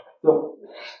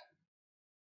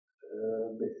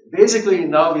 basically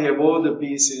now we have all the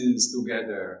pieces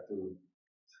together to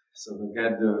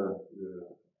get the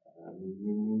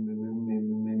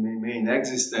main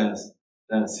existence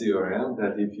theorem,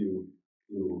 that if you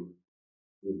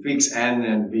fix n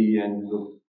and v and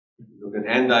look at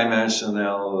n-dimensional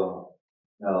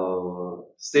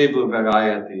stable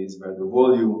varieties where the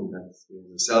volume, that's the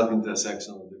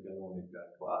self-intersection of the canonical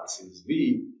class, is v,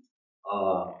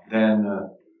 then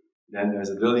there's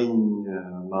a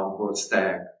Deligne-Mumford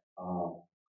stack,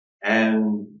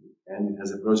 and it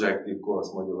has a projective coarse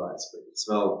moduli space.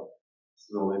 Well,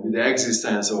 so maybe the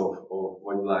existence of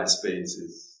moduli space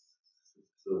is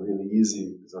really easy,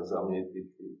 because I mean,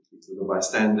 it's sort of by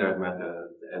standard method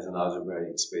as an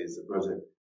algebraic space. The project,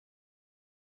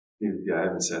 I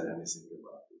haven't said anything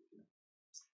about it.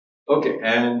 Okay,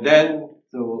 and then,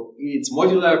 so its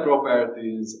modular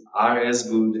properties are as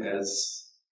good as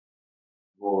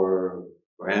for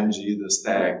MG, the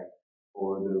stack,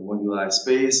 or the moduli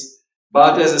space,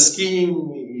 but as a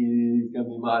scheme, it can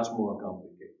be much more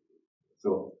complicated.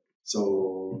 So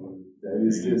there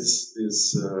is this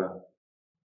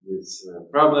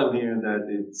problem here that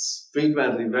it's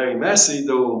frequently very messy,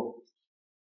 though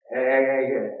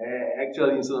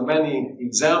actually in so many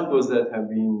examples that have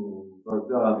been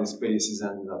worked out, the spaces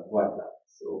ended up like that.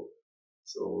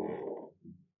 So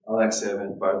Alexeyev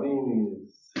and Pardini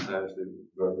actually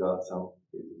worked out some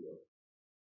cases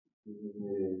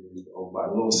of by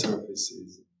low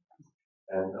surfaces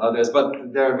and others,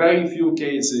 but there are very few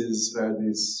cases where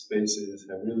these spaces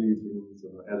have really been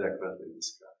sort of adequately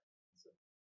described.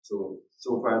 So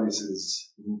far this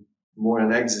is more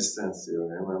an existence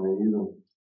theorem. I mean, even,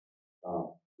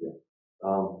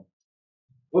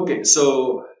 okay,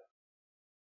 so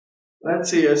let's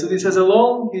see. So this has a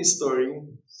long history.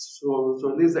 So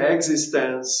this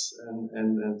existence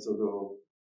and sort of,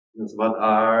 you know, what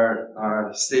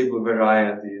are stable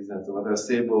varieties and so what are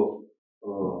stable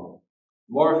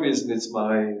morphisms. It's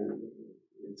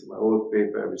my old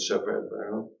paper with Shepard.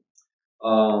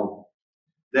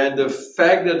 Then the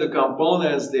fact that the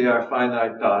components, they are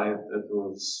finite type, that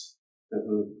was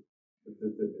proved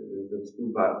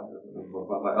by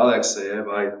Alexeyev.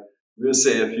 I will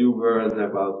say a few words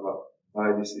about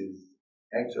why this is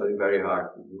actually very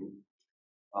hard to do.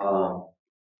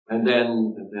 And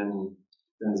then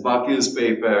Vakil's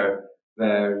paper,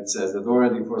 where it says that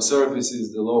already for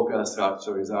surfaces the local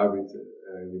structure is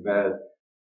arbitrarily bad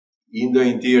in the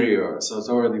interior. So it's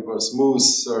already for smooth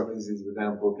surfaces with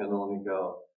ample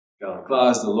canonical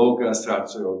class, the local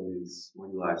structure of these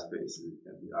moduli spaces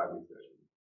can be arbitrary.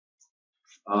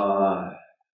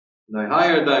 The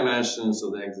higher dimensions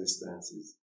of the existence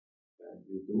is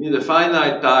to me the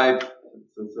finite type.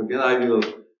 So again, I will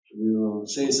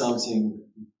say something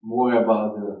more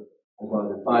about the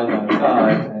finite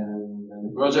type and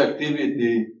the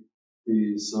projectivity.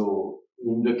 So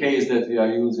in the case that we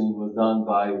are using was done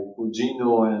by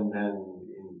Fujino and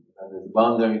the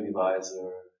boundary divisor.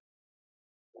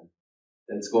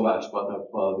 That's Kovács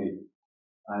Patapalvi.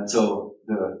 And so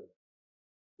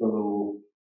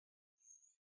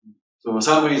for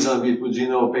some reason with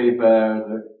Fujino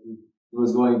paper, it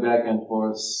was going back and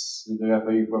forth with the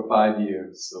referee for 5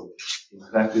 years. So in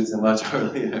fact, it's a much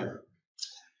earlier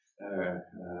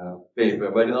paper.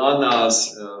 But in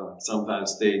Annals,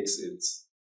 sometimes takes its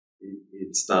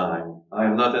time. I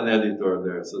am not an editor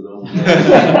there, so don't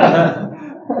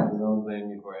blame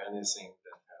me for anything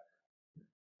that happened.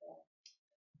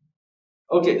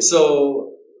 Okay, so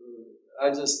I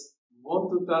just want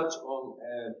to touch on a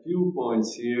few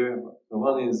points here. So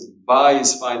one is phi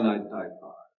is finite type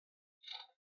R.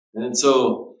 And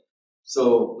so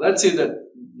let's say that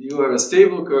you have a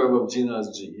stable curve of genus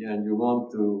G and you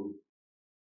want to,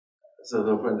 so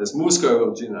for the smooth curve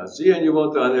of genus G, and you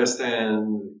want to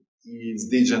understand its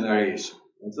degeneration.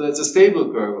 And so it's a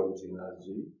stable curve of genus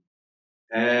G.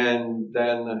 And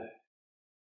then,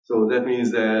 so that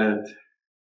means that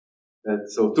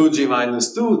So 2g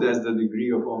minus 2, that's the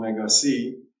degree of omega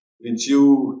c, which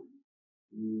you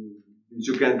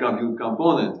can compute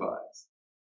component-wise.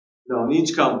 Now, in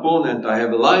each component, I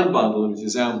have a line bundle, which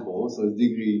is ample, so the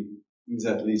degree is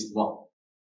at least 1.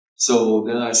 So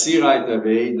then I see right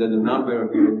away that the number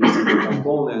of irreducible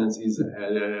components is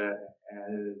at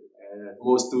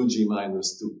most 2g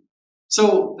minus 2.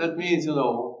 So that means,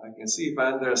 I can see if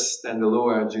I understand the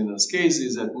lower genus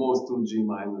cases, at most 2g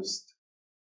minus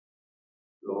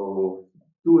 2. So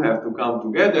 2 have to come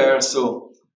together.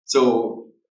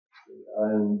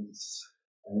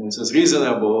 And it's just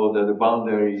reasonable that the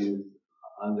boundary is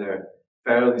under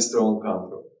fairly strong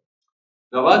control.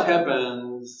 Now, what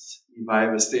happens if I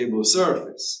have a stable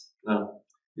surface? Now,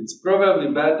 it's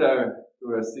probably better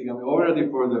to think, already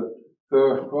for the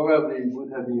curve, probably it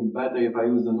would have been better if I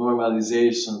use the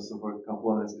normalization, so for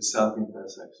components with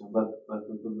self-intersection. But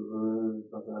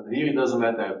here it doesn't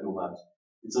matter too much.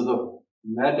 It sort of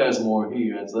matters more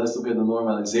here. And so let's look at the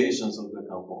normalizations of the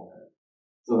component.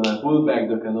 So when I pull back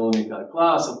the canonical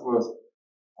class, of course,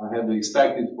 I have the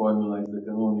expected formula in the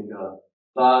canonical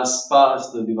class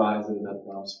plus the divisor that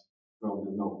comes from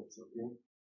the nodes, okay?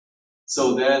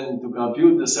 So then to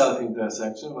compute the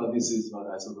self-intersection, well, this is what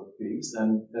I sort of fixed,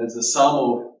 and that's the sum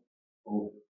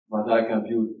of what I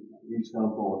compute each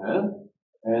component.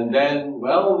 And then,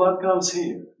 well, what comes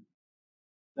here?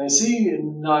 I see,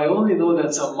 I only know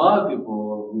that some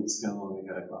multiple of these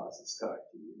canonical classes are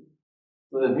here.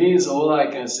 So that means all I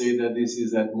can say that this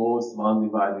is at most 1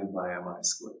 divided by mi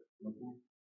squared. Okay?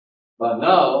 But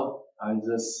now, I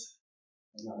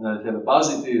have a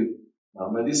positive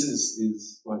number. This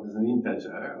is what is an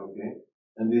integer, okay?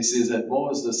 And this is at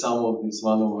most the sum of this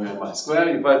 1 over mi squared.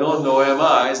 If I don't know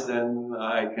mi's, then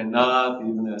I cannot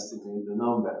even estimate the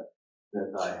number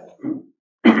that I have.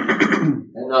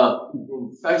 And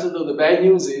in fact, the bad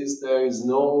news is there's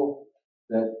no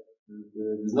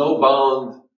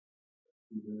bound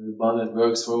that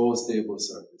works for all stable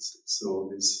surfaces. So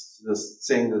this just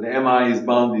saying that mi is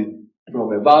bounded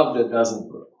from above, that doesn't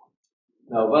work.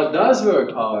 Now, what does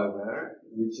work, however,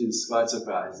 which is quite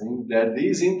surprising, that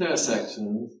these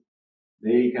intersections,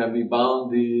 they can be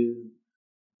bounded,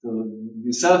 so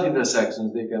the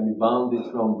self-intersections, they can be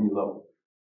bounded from below.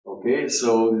 Okay,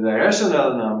 so the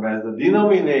rational number, the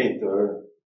denominator,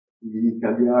 it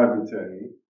can be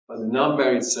arbitrary, but the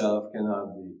number itself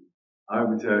cannot be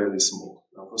arbitrarily small.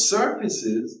 Now, for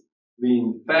surfaces, we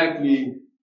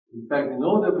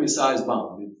know the precise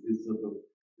bound. It's sort of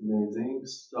amazing.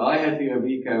 So I had here a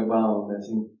weaker bound, I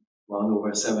think 1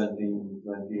 over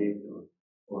 1728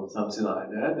 or something like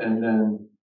that. And then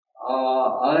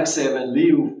Alexeyev and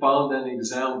Liu found an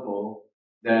example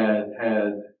that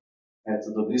had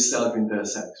sort of this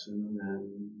self-intersection, and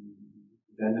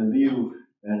then Liu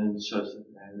and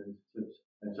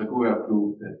Shakura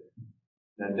proved that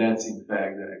that's in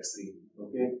fact the extreme.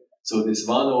 Okay, so this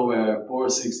 1 over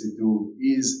 462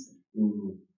 is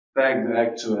in fact the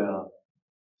actual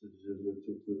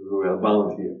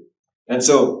bound here. And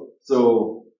so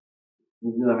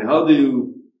how do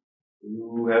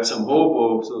you have some hope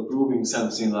of sort of proving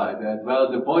something like that?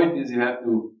 Well, the point is you have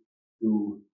to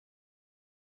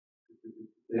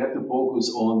focus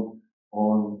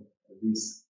on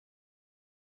this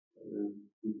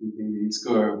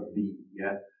curve D,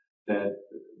 yeah, that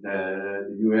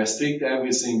you restrict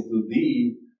everything to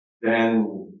D, then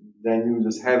you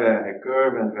just have a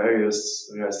curve and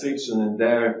various restrictions, and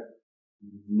there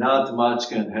not much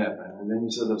can happen. And then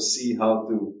you sort of see how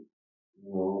to,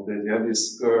 that you have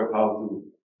this curve, how to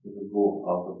go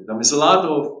out of it. It's a lot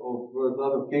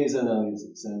of case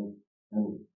analysis, and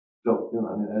so,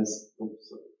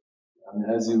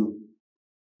 as you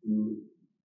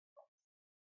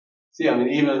see,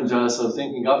 even just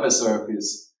thinking of a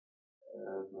surface,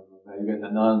 where you get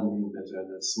a non-integer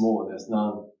that's small, that's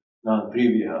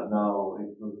non-trivial. Now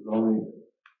it was only,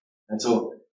 and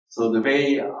so the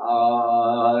way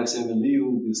Alexeyev and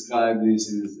Liu described this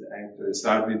is actually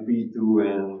start with P2,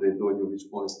 and they told you which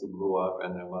points to blow up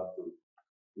and then what to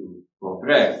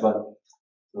contract. But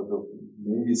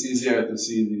maybe it's easier to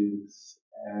see this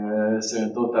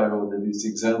total that this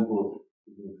example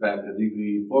is in fact a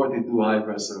degree 42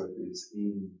 hypersurface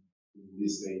in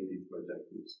this weighted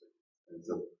projective space. And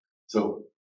so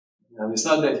it's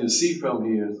not that you see from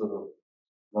here sort of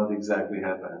what exactly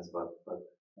happens, but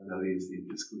at least it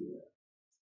is clear.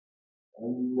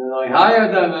 And in higher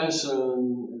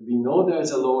dimension, we know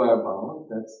there's a lower bound.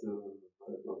 That's the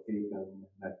Kagan,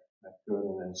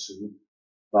 McKernan, and Shu.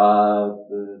 But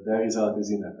the result is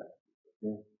ineffective.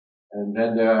 Okay? And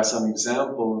then there are some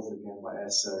examples, again, by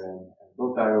Esser and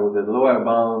Totaro, that the lower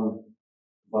bound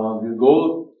will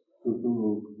go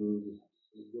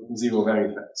zero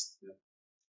very fast. Yeah.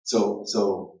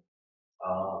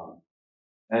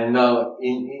 And now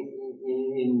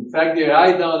in fact they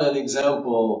write down an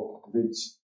example which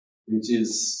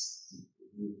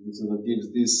sort of gives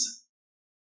this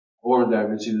order,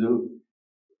 which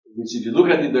if you look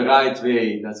at it the right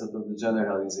way, that's sort of the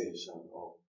generalization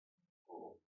of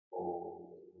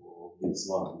this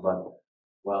one. But,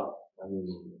 well, I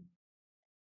mean,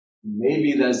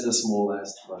 maybe that's the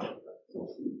smallest, but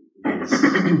it's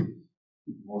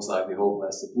most likely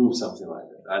hopeless to prove something like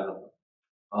that. I don't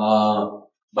know.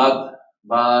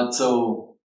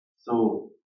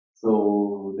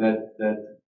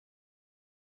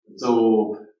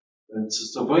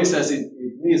 So for instance,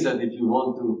 it means that if you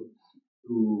want to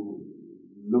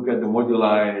look at the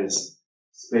modularized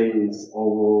space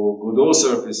over Godot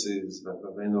surfaces,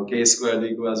 when k squared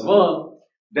equals 1,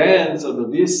 then sort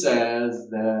of this says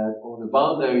that on the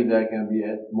boundary there can be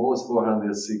at most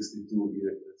 462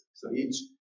 irreducible. So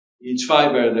each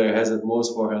fiber there has at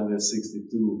most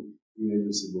 462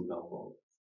 irreducible components.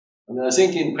 I mean, I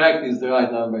think in practice the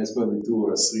right number is probably 2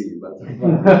 or 3,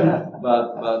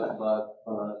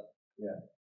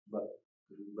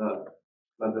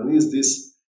 but at least this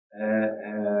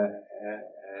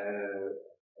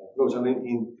approach, I mean,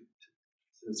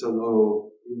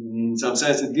 in some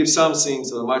sense it gives something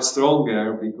sort of much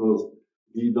stronger, because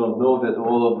we don't know that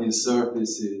all of these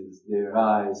surfaces, they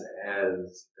rise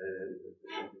as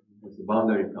the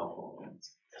boundary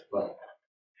components. But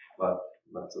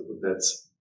sort of that's,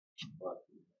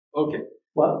 okay.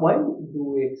 Why do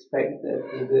we expect that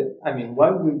why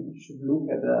we should look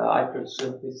at the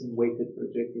hypersurface in weighted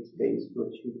projective space to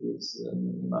achieve this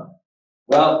minima?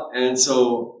 Well, and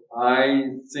so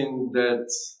I think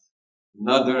that's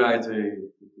not the right way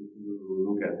to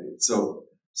look at it. So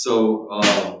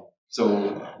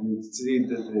you see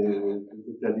that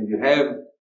if you have,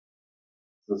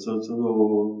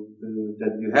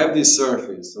 that you have this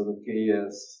surface, so the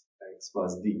ks x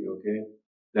plus d, okay,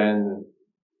 then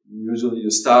usually you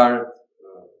start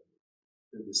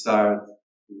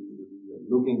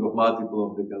looking of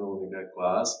multiple of the canonical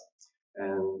class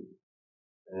and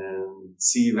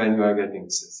see when you are getting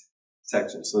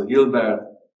sections. So Hilbert,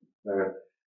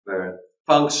 where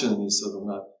function is sort of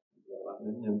not,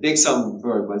 take some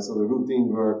work, but sort of routine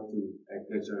work to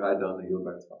actually write down the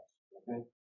Hilbert function. Okay,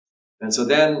 and so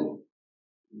then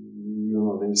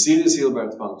when you see this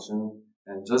Hilbert function,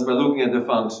 and just by looking at the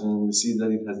function, you see that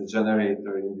it has a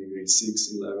generator in degree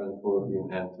 6, 11,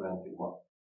 14, and 21.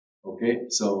 Okay,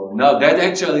 so now that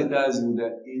actually tells you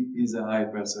that it is a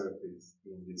hypersurface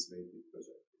in this weighted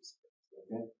projective space.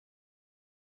 Okay,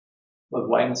 but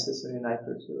why necessarily an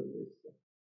hypersurface?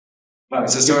 Well,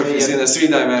 it's a surface in a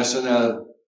three-dimensional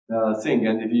thing,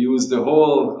 and if you use the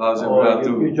whole algebra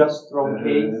you just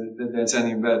truncate. That's an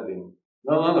embedding.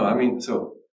 No. I mean,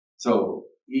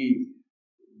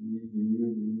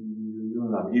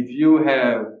 if you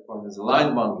have, there's a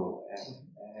line bundle,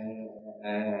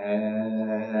 and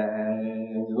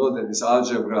you know that this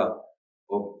algebra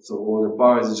all the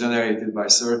power is generated by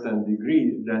certain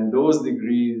degree, then those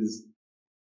degrees,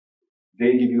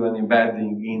 they give you an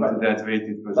embedding into that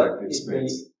weighted projective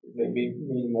space. Maybe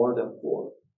mean more than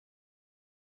 4.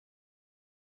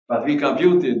 But we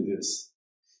computed this.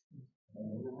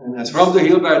 And as from the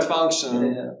Hilbert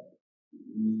function,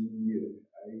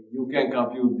 you can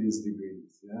compute these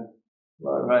degrees. Yeah?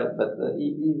 Well, right, but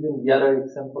even the other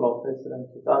example of theorems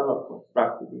are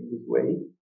constructed in this way,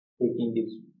 taking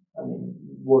this,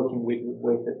 working with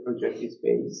weighted projective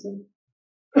space.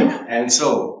 And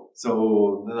so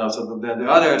then the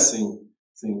other thing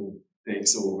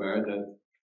takes over, that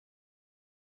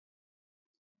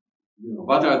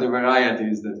what are the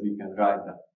varieties that we can write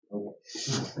down? Okay.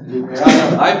 You can write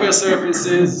down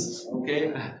hypersurfaces,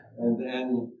 okay, and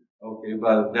then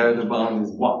but there the bound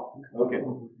is 1, okay.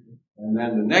 And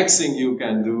then the next thing you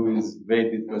can do is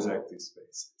weighted projective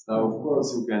spaces. Now, of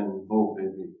course, you can both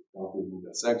maybe count with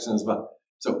intersections, but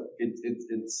so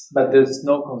it's. But there's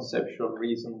no conceptual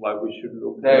reason why we should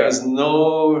look. There is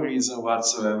no reason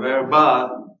whatsoever, but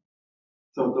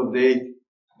sort of they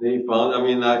found. I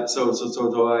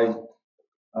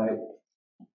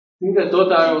think that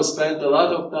Totaro spent a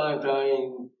lot of time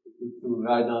trying to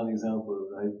write down examples,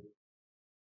 right?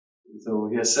 So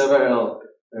he has several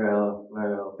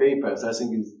papers. I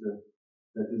think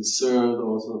that is third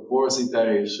or so 4th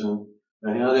iteration,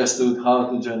 and he understood how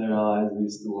to generalize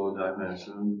these to all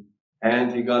dimensions,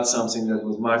 and he got something that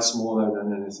was much smaller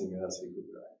than anything else he could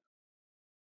write.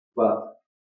 But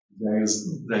there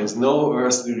is no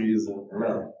earthly reason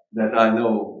that I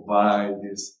know why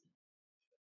this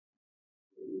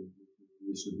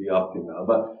should be optimal.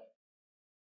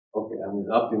 okay, I mean,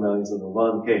 optimal is on the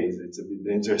one case. It's a bit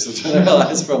dangerous to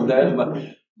generalize from that, but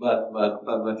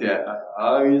yeah,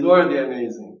 it's already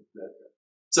amazing.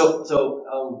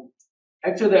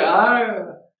 Actually, there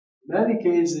are many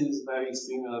cases where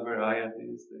extremal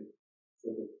varieties they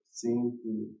sort of seem to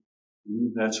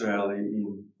live naturally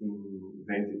in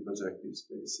weighted projective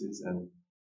spaces, and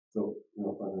so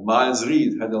Miles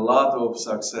Reed had a lot of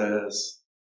success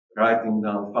writing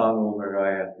down Fano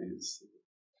varieties,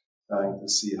 trying to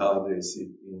see how they sit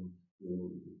in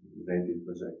weighted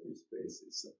projective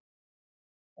spaces.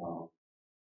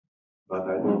 But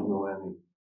I don't know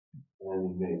any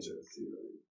major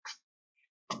theory.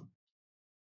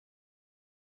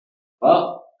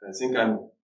 Well, I think I'm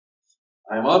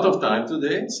out of time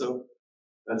today, so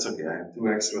that's okay. I have 2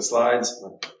 extra slides,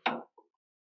 but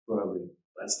probably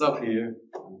let's stop here.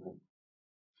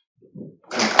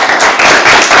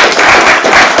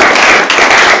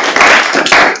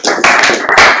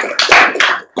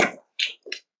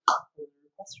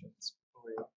 Questions?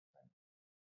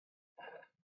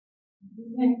 Do you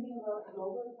know anything about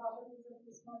global properties of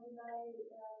this moduli?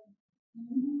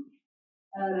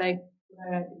 Like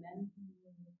dimension?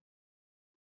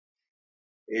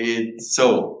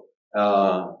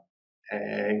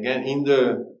 Again, in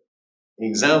the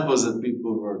examples that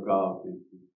people work out, it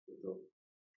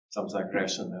sounds like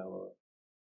rational,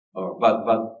 but I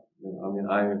mean,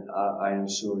 I am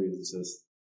sure it's just,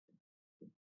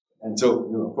 and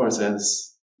so for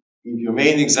instance, if your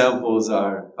main examples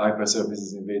are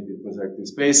hypersurfaces in weighted projective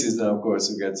spaces, then of course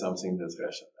you get something that's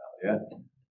rational,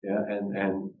 and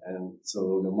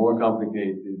so the more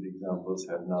complicated examples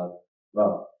have not,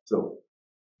 well, so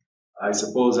I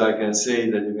suppose I can say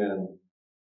that you can,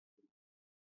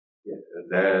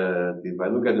 that if I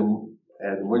look at the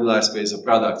modular space of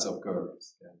products of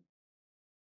curves,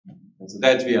 and so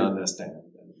that we understand.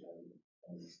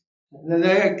 And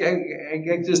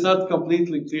it's not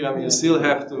completely clear. I mean, you still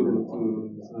have to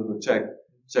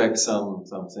check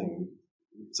something.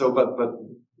 So, but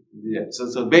yeah.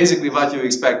 So basically, what you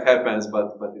expect happens,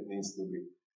 but it needs to be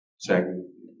checked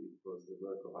because the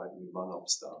work of actually one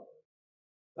obstacle.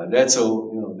 But that's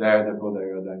all. There the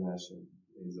Kollár dimension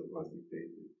is of course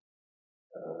dictated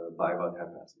by what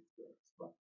happens with curves.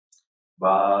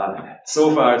 But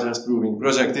so far, just proving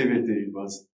projectivity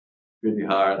was pretty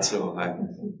hard. So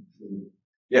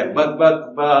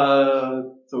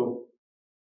so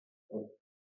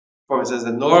for instance,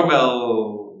 the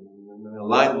normal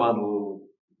line bundle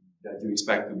that you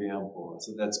expect to be ample,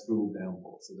 so that's proved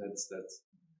ample. So that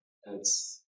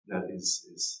is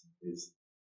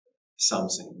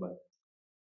something, but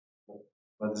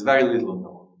it's very little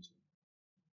known.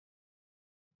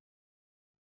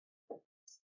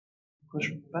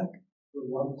 Question from the back?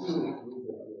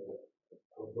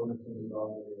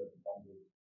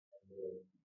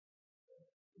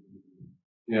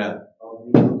 Yeah.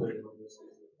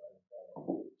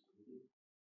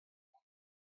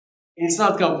 It's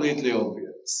not completely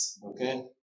obvious, okay?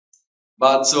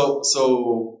 But so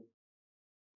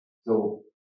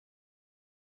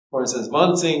for instance,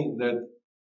 one thing that,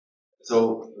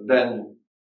 so then,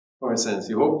 for instance,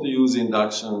 you hope to use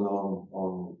induction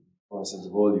on for instance,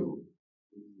 volume.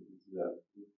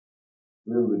 A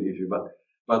little bit issue,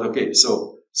 but okay,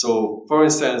 so for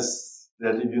instance,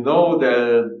 that if you know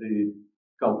that the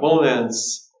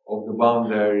components of the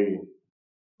boundary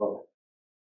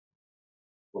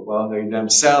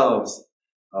themselves,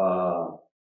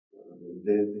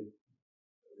 they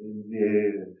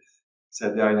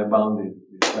said they are in a bounded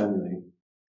family,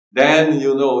 then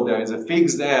you know there is a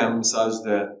fixed m such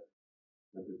that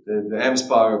the m's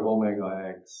power of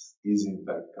omega x is in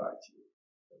fact Cartier.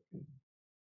 Okay.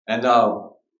 And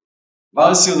now,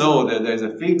 once you know that there is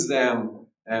a fixed m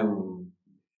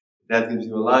that gives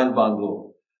you a line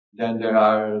bundle, then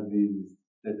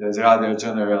there's rather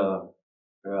general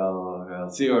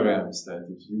theorems that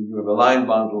if you have a line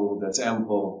bundle that's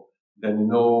ample, then you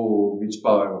know which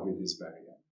power of it is very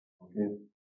ample. Okay?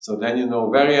 So then you know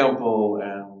very ample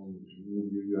and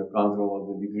you have control of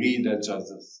the degree that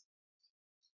judges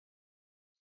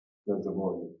the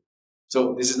volume.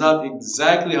 So this is not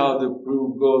exactly how the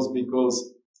proof goes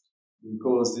because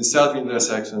the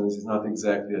self-intersections is not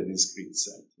exactly a discrete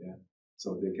set. Yeah?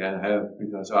 So they can have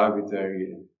pretty much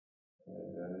arbitrary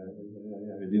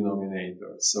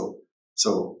denominators. So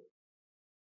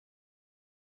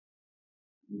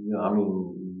I mean,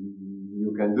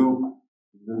 you can do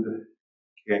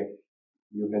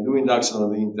induction on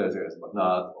the integers, but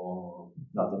not on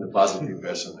the positive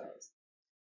rationals.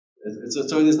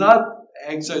 So it is not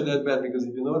actually that bad because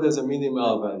if you know there's a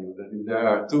minimal value, that if there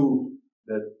are two,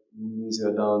 that means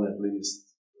you're down at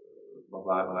least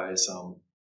by some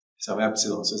some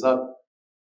epsilon. So it's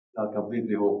not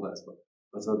completely hopeless, but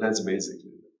so that's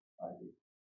basically the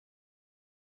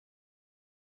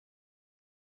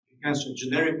idea. So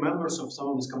generic members of some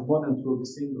of these components will be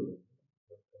singular.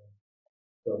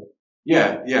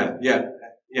 Yeah.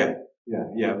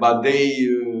 But they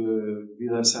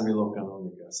will have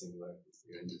semi-low-canonical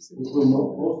singularities. Will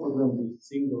most of them be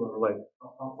singular, like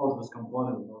of this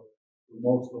component, or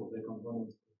most of the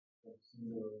components are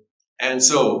singular? And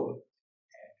so,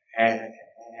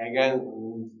 again,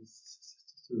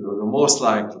 the most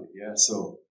likely, yeah.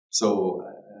 So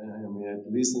I mean,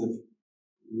 at least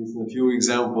in a few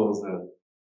examples that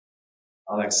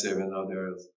Alexeyev and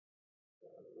others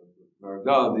worked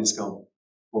out, these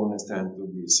components tend to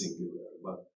be singular,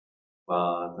 but I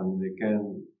mean, they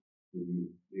can be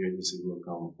irreducible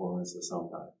components or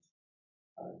sometimes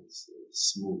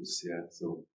smooth, yeah.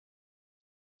 So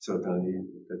certainly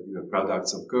that you have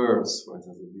products of curves, for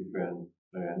instance, of different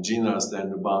genus, then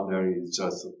the boundary is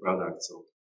just the products of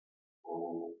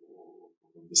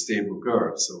the stable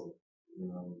curve. So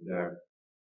they're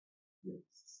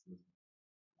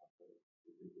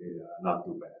not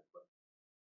too bad,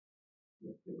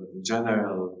 but in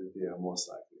general they are most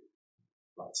likely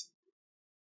flat.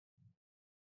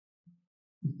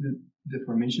 The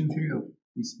deformation theory of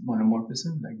this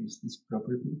monomorphism, like this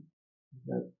property, is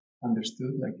that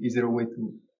understood? Like, is there a way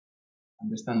to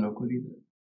understand locally the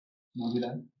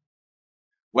moduli?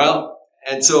 Well,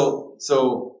 and so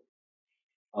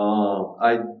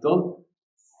I don't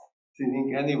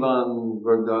think anyone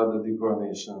worked out the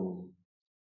deformation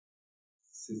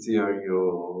theory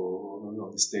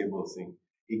of the stable thing,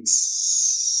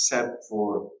 except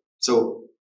for so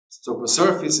for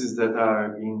surfaces that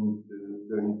are in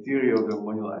the interior of the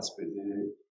moduli space.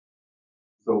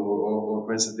 So, or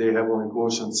for instance, they have only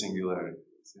quotient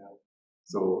singularities. Yeah.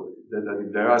 So that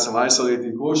if there are some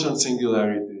isolated quotient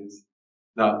singularities,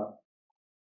 now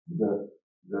the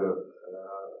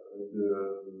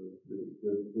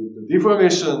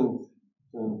deformation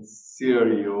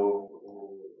theory of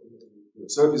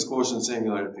surface quotient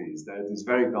singularities, that is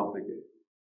very complicated.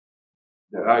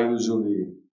 There are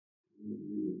usually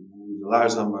a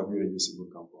large number of irreducible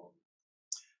components,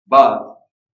 but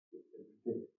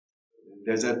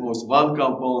there's at most one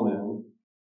component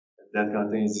that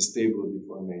contains the stable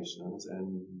deformations,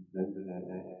 and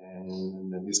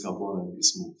then this component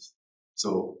is smooth.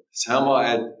 So somehow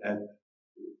at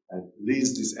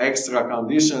least this extra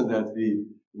condition that we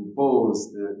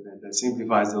impose that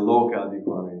simplifies the local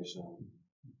deformation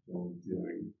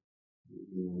theory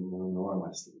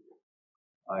enormously.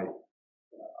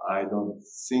 I don't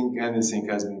think anything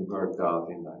has been worked out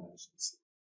in dimensions.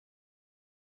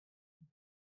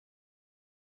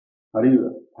 How do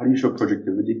you show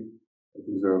projectivity?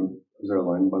 Is there a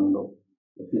line bundle?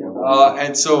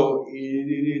 And so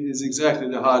it is exactly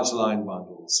the Hodge line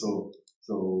bundle. So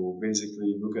basically,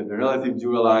 you look at the relative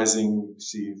dualizing,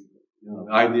 see,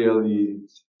 ideally,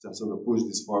 sort of push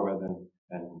this forward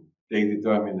and take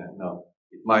determinant. Now,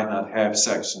 it might not have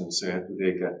sections, so you have to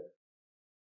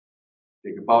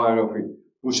take a power of it,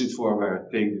 push it forward,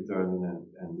 take determinant,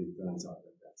 and it turns out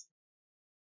that that's it.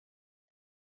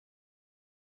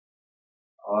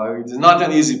 It is not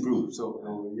an easy proof. So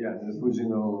yeah, the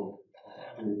Fujino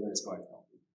is quite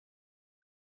complicated.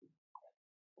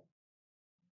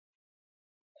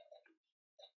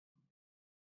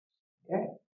 Okay,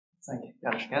 thank you,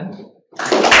 János again.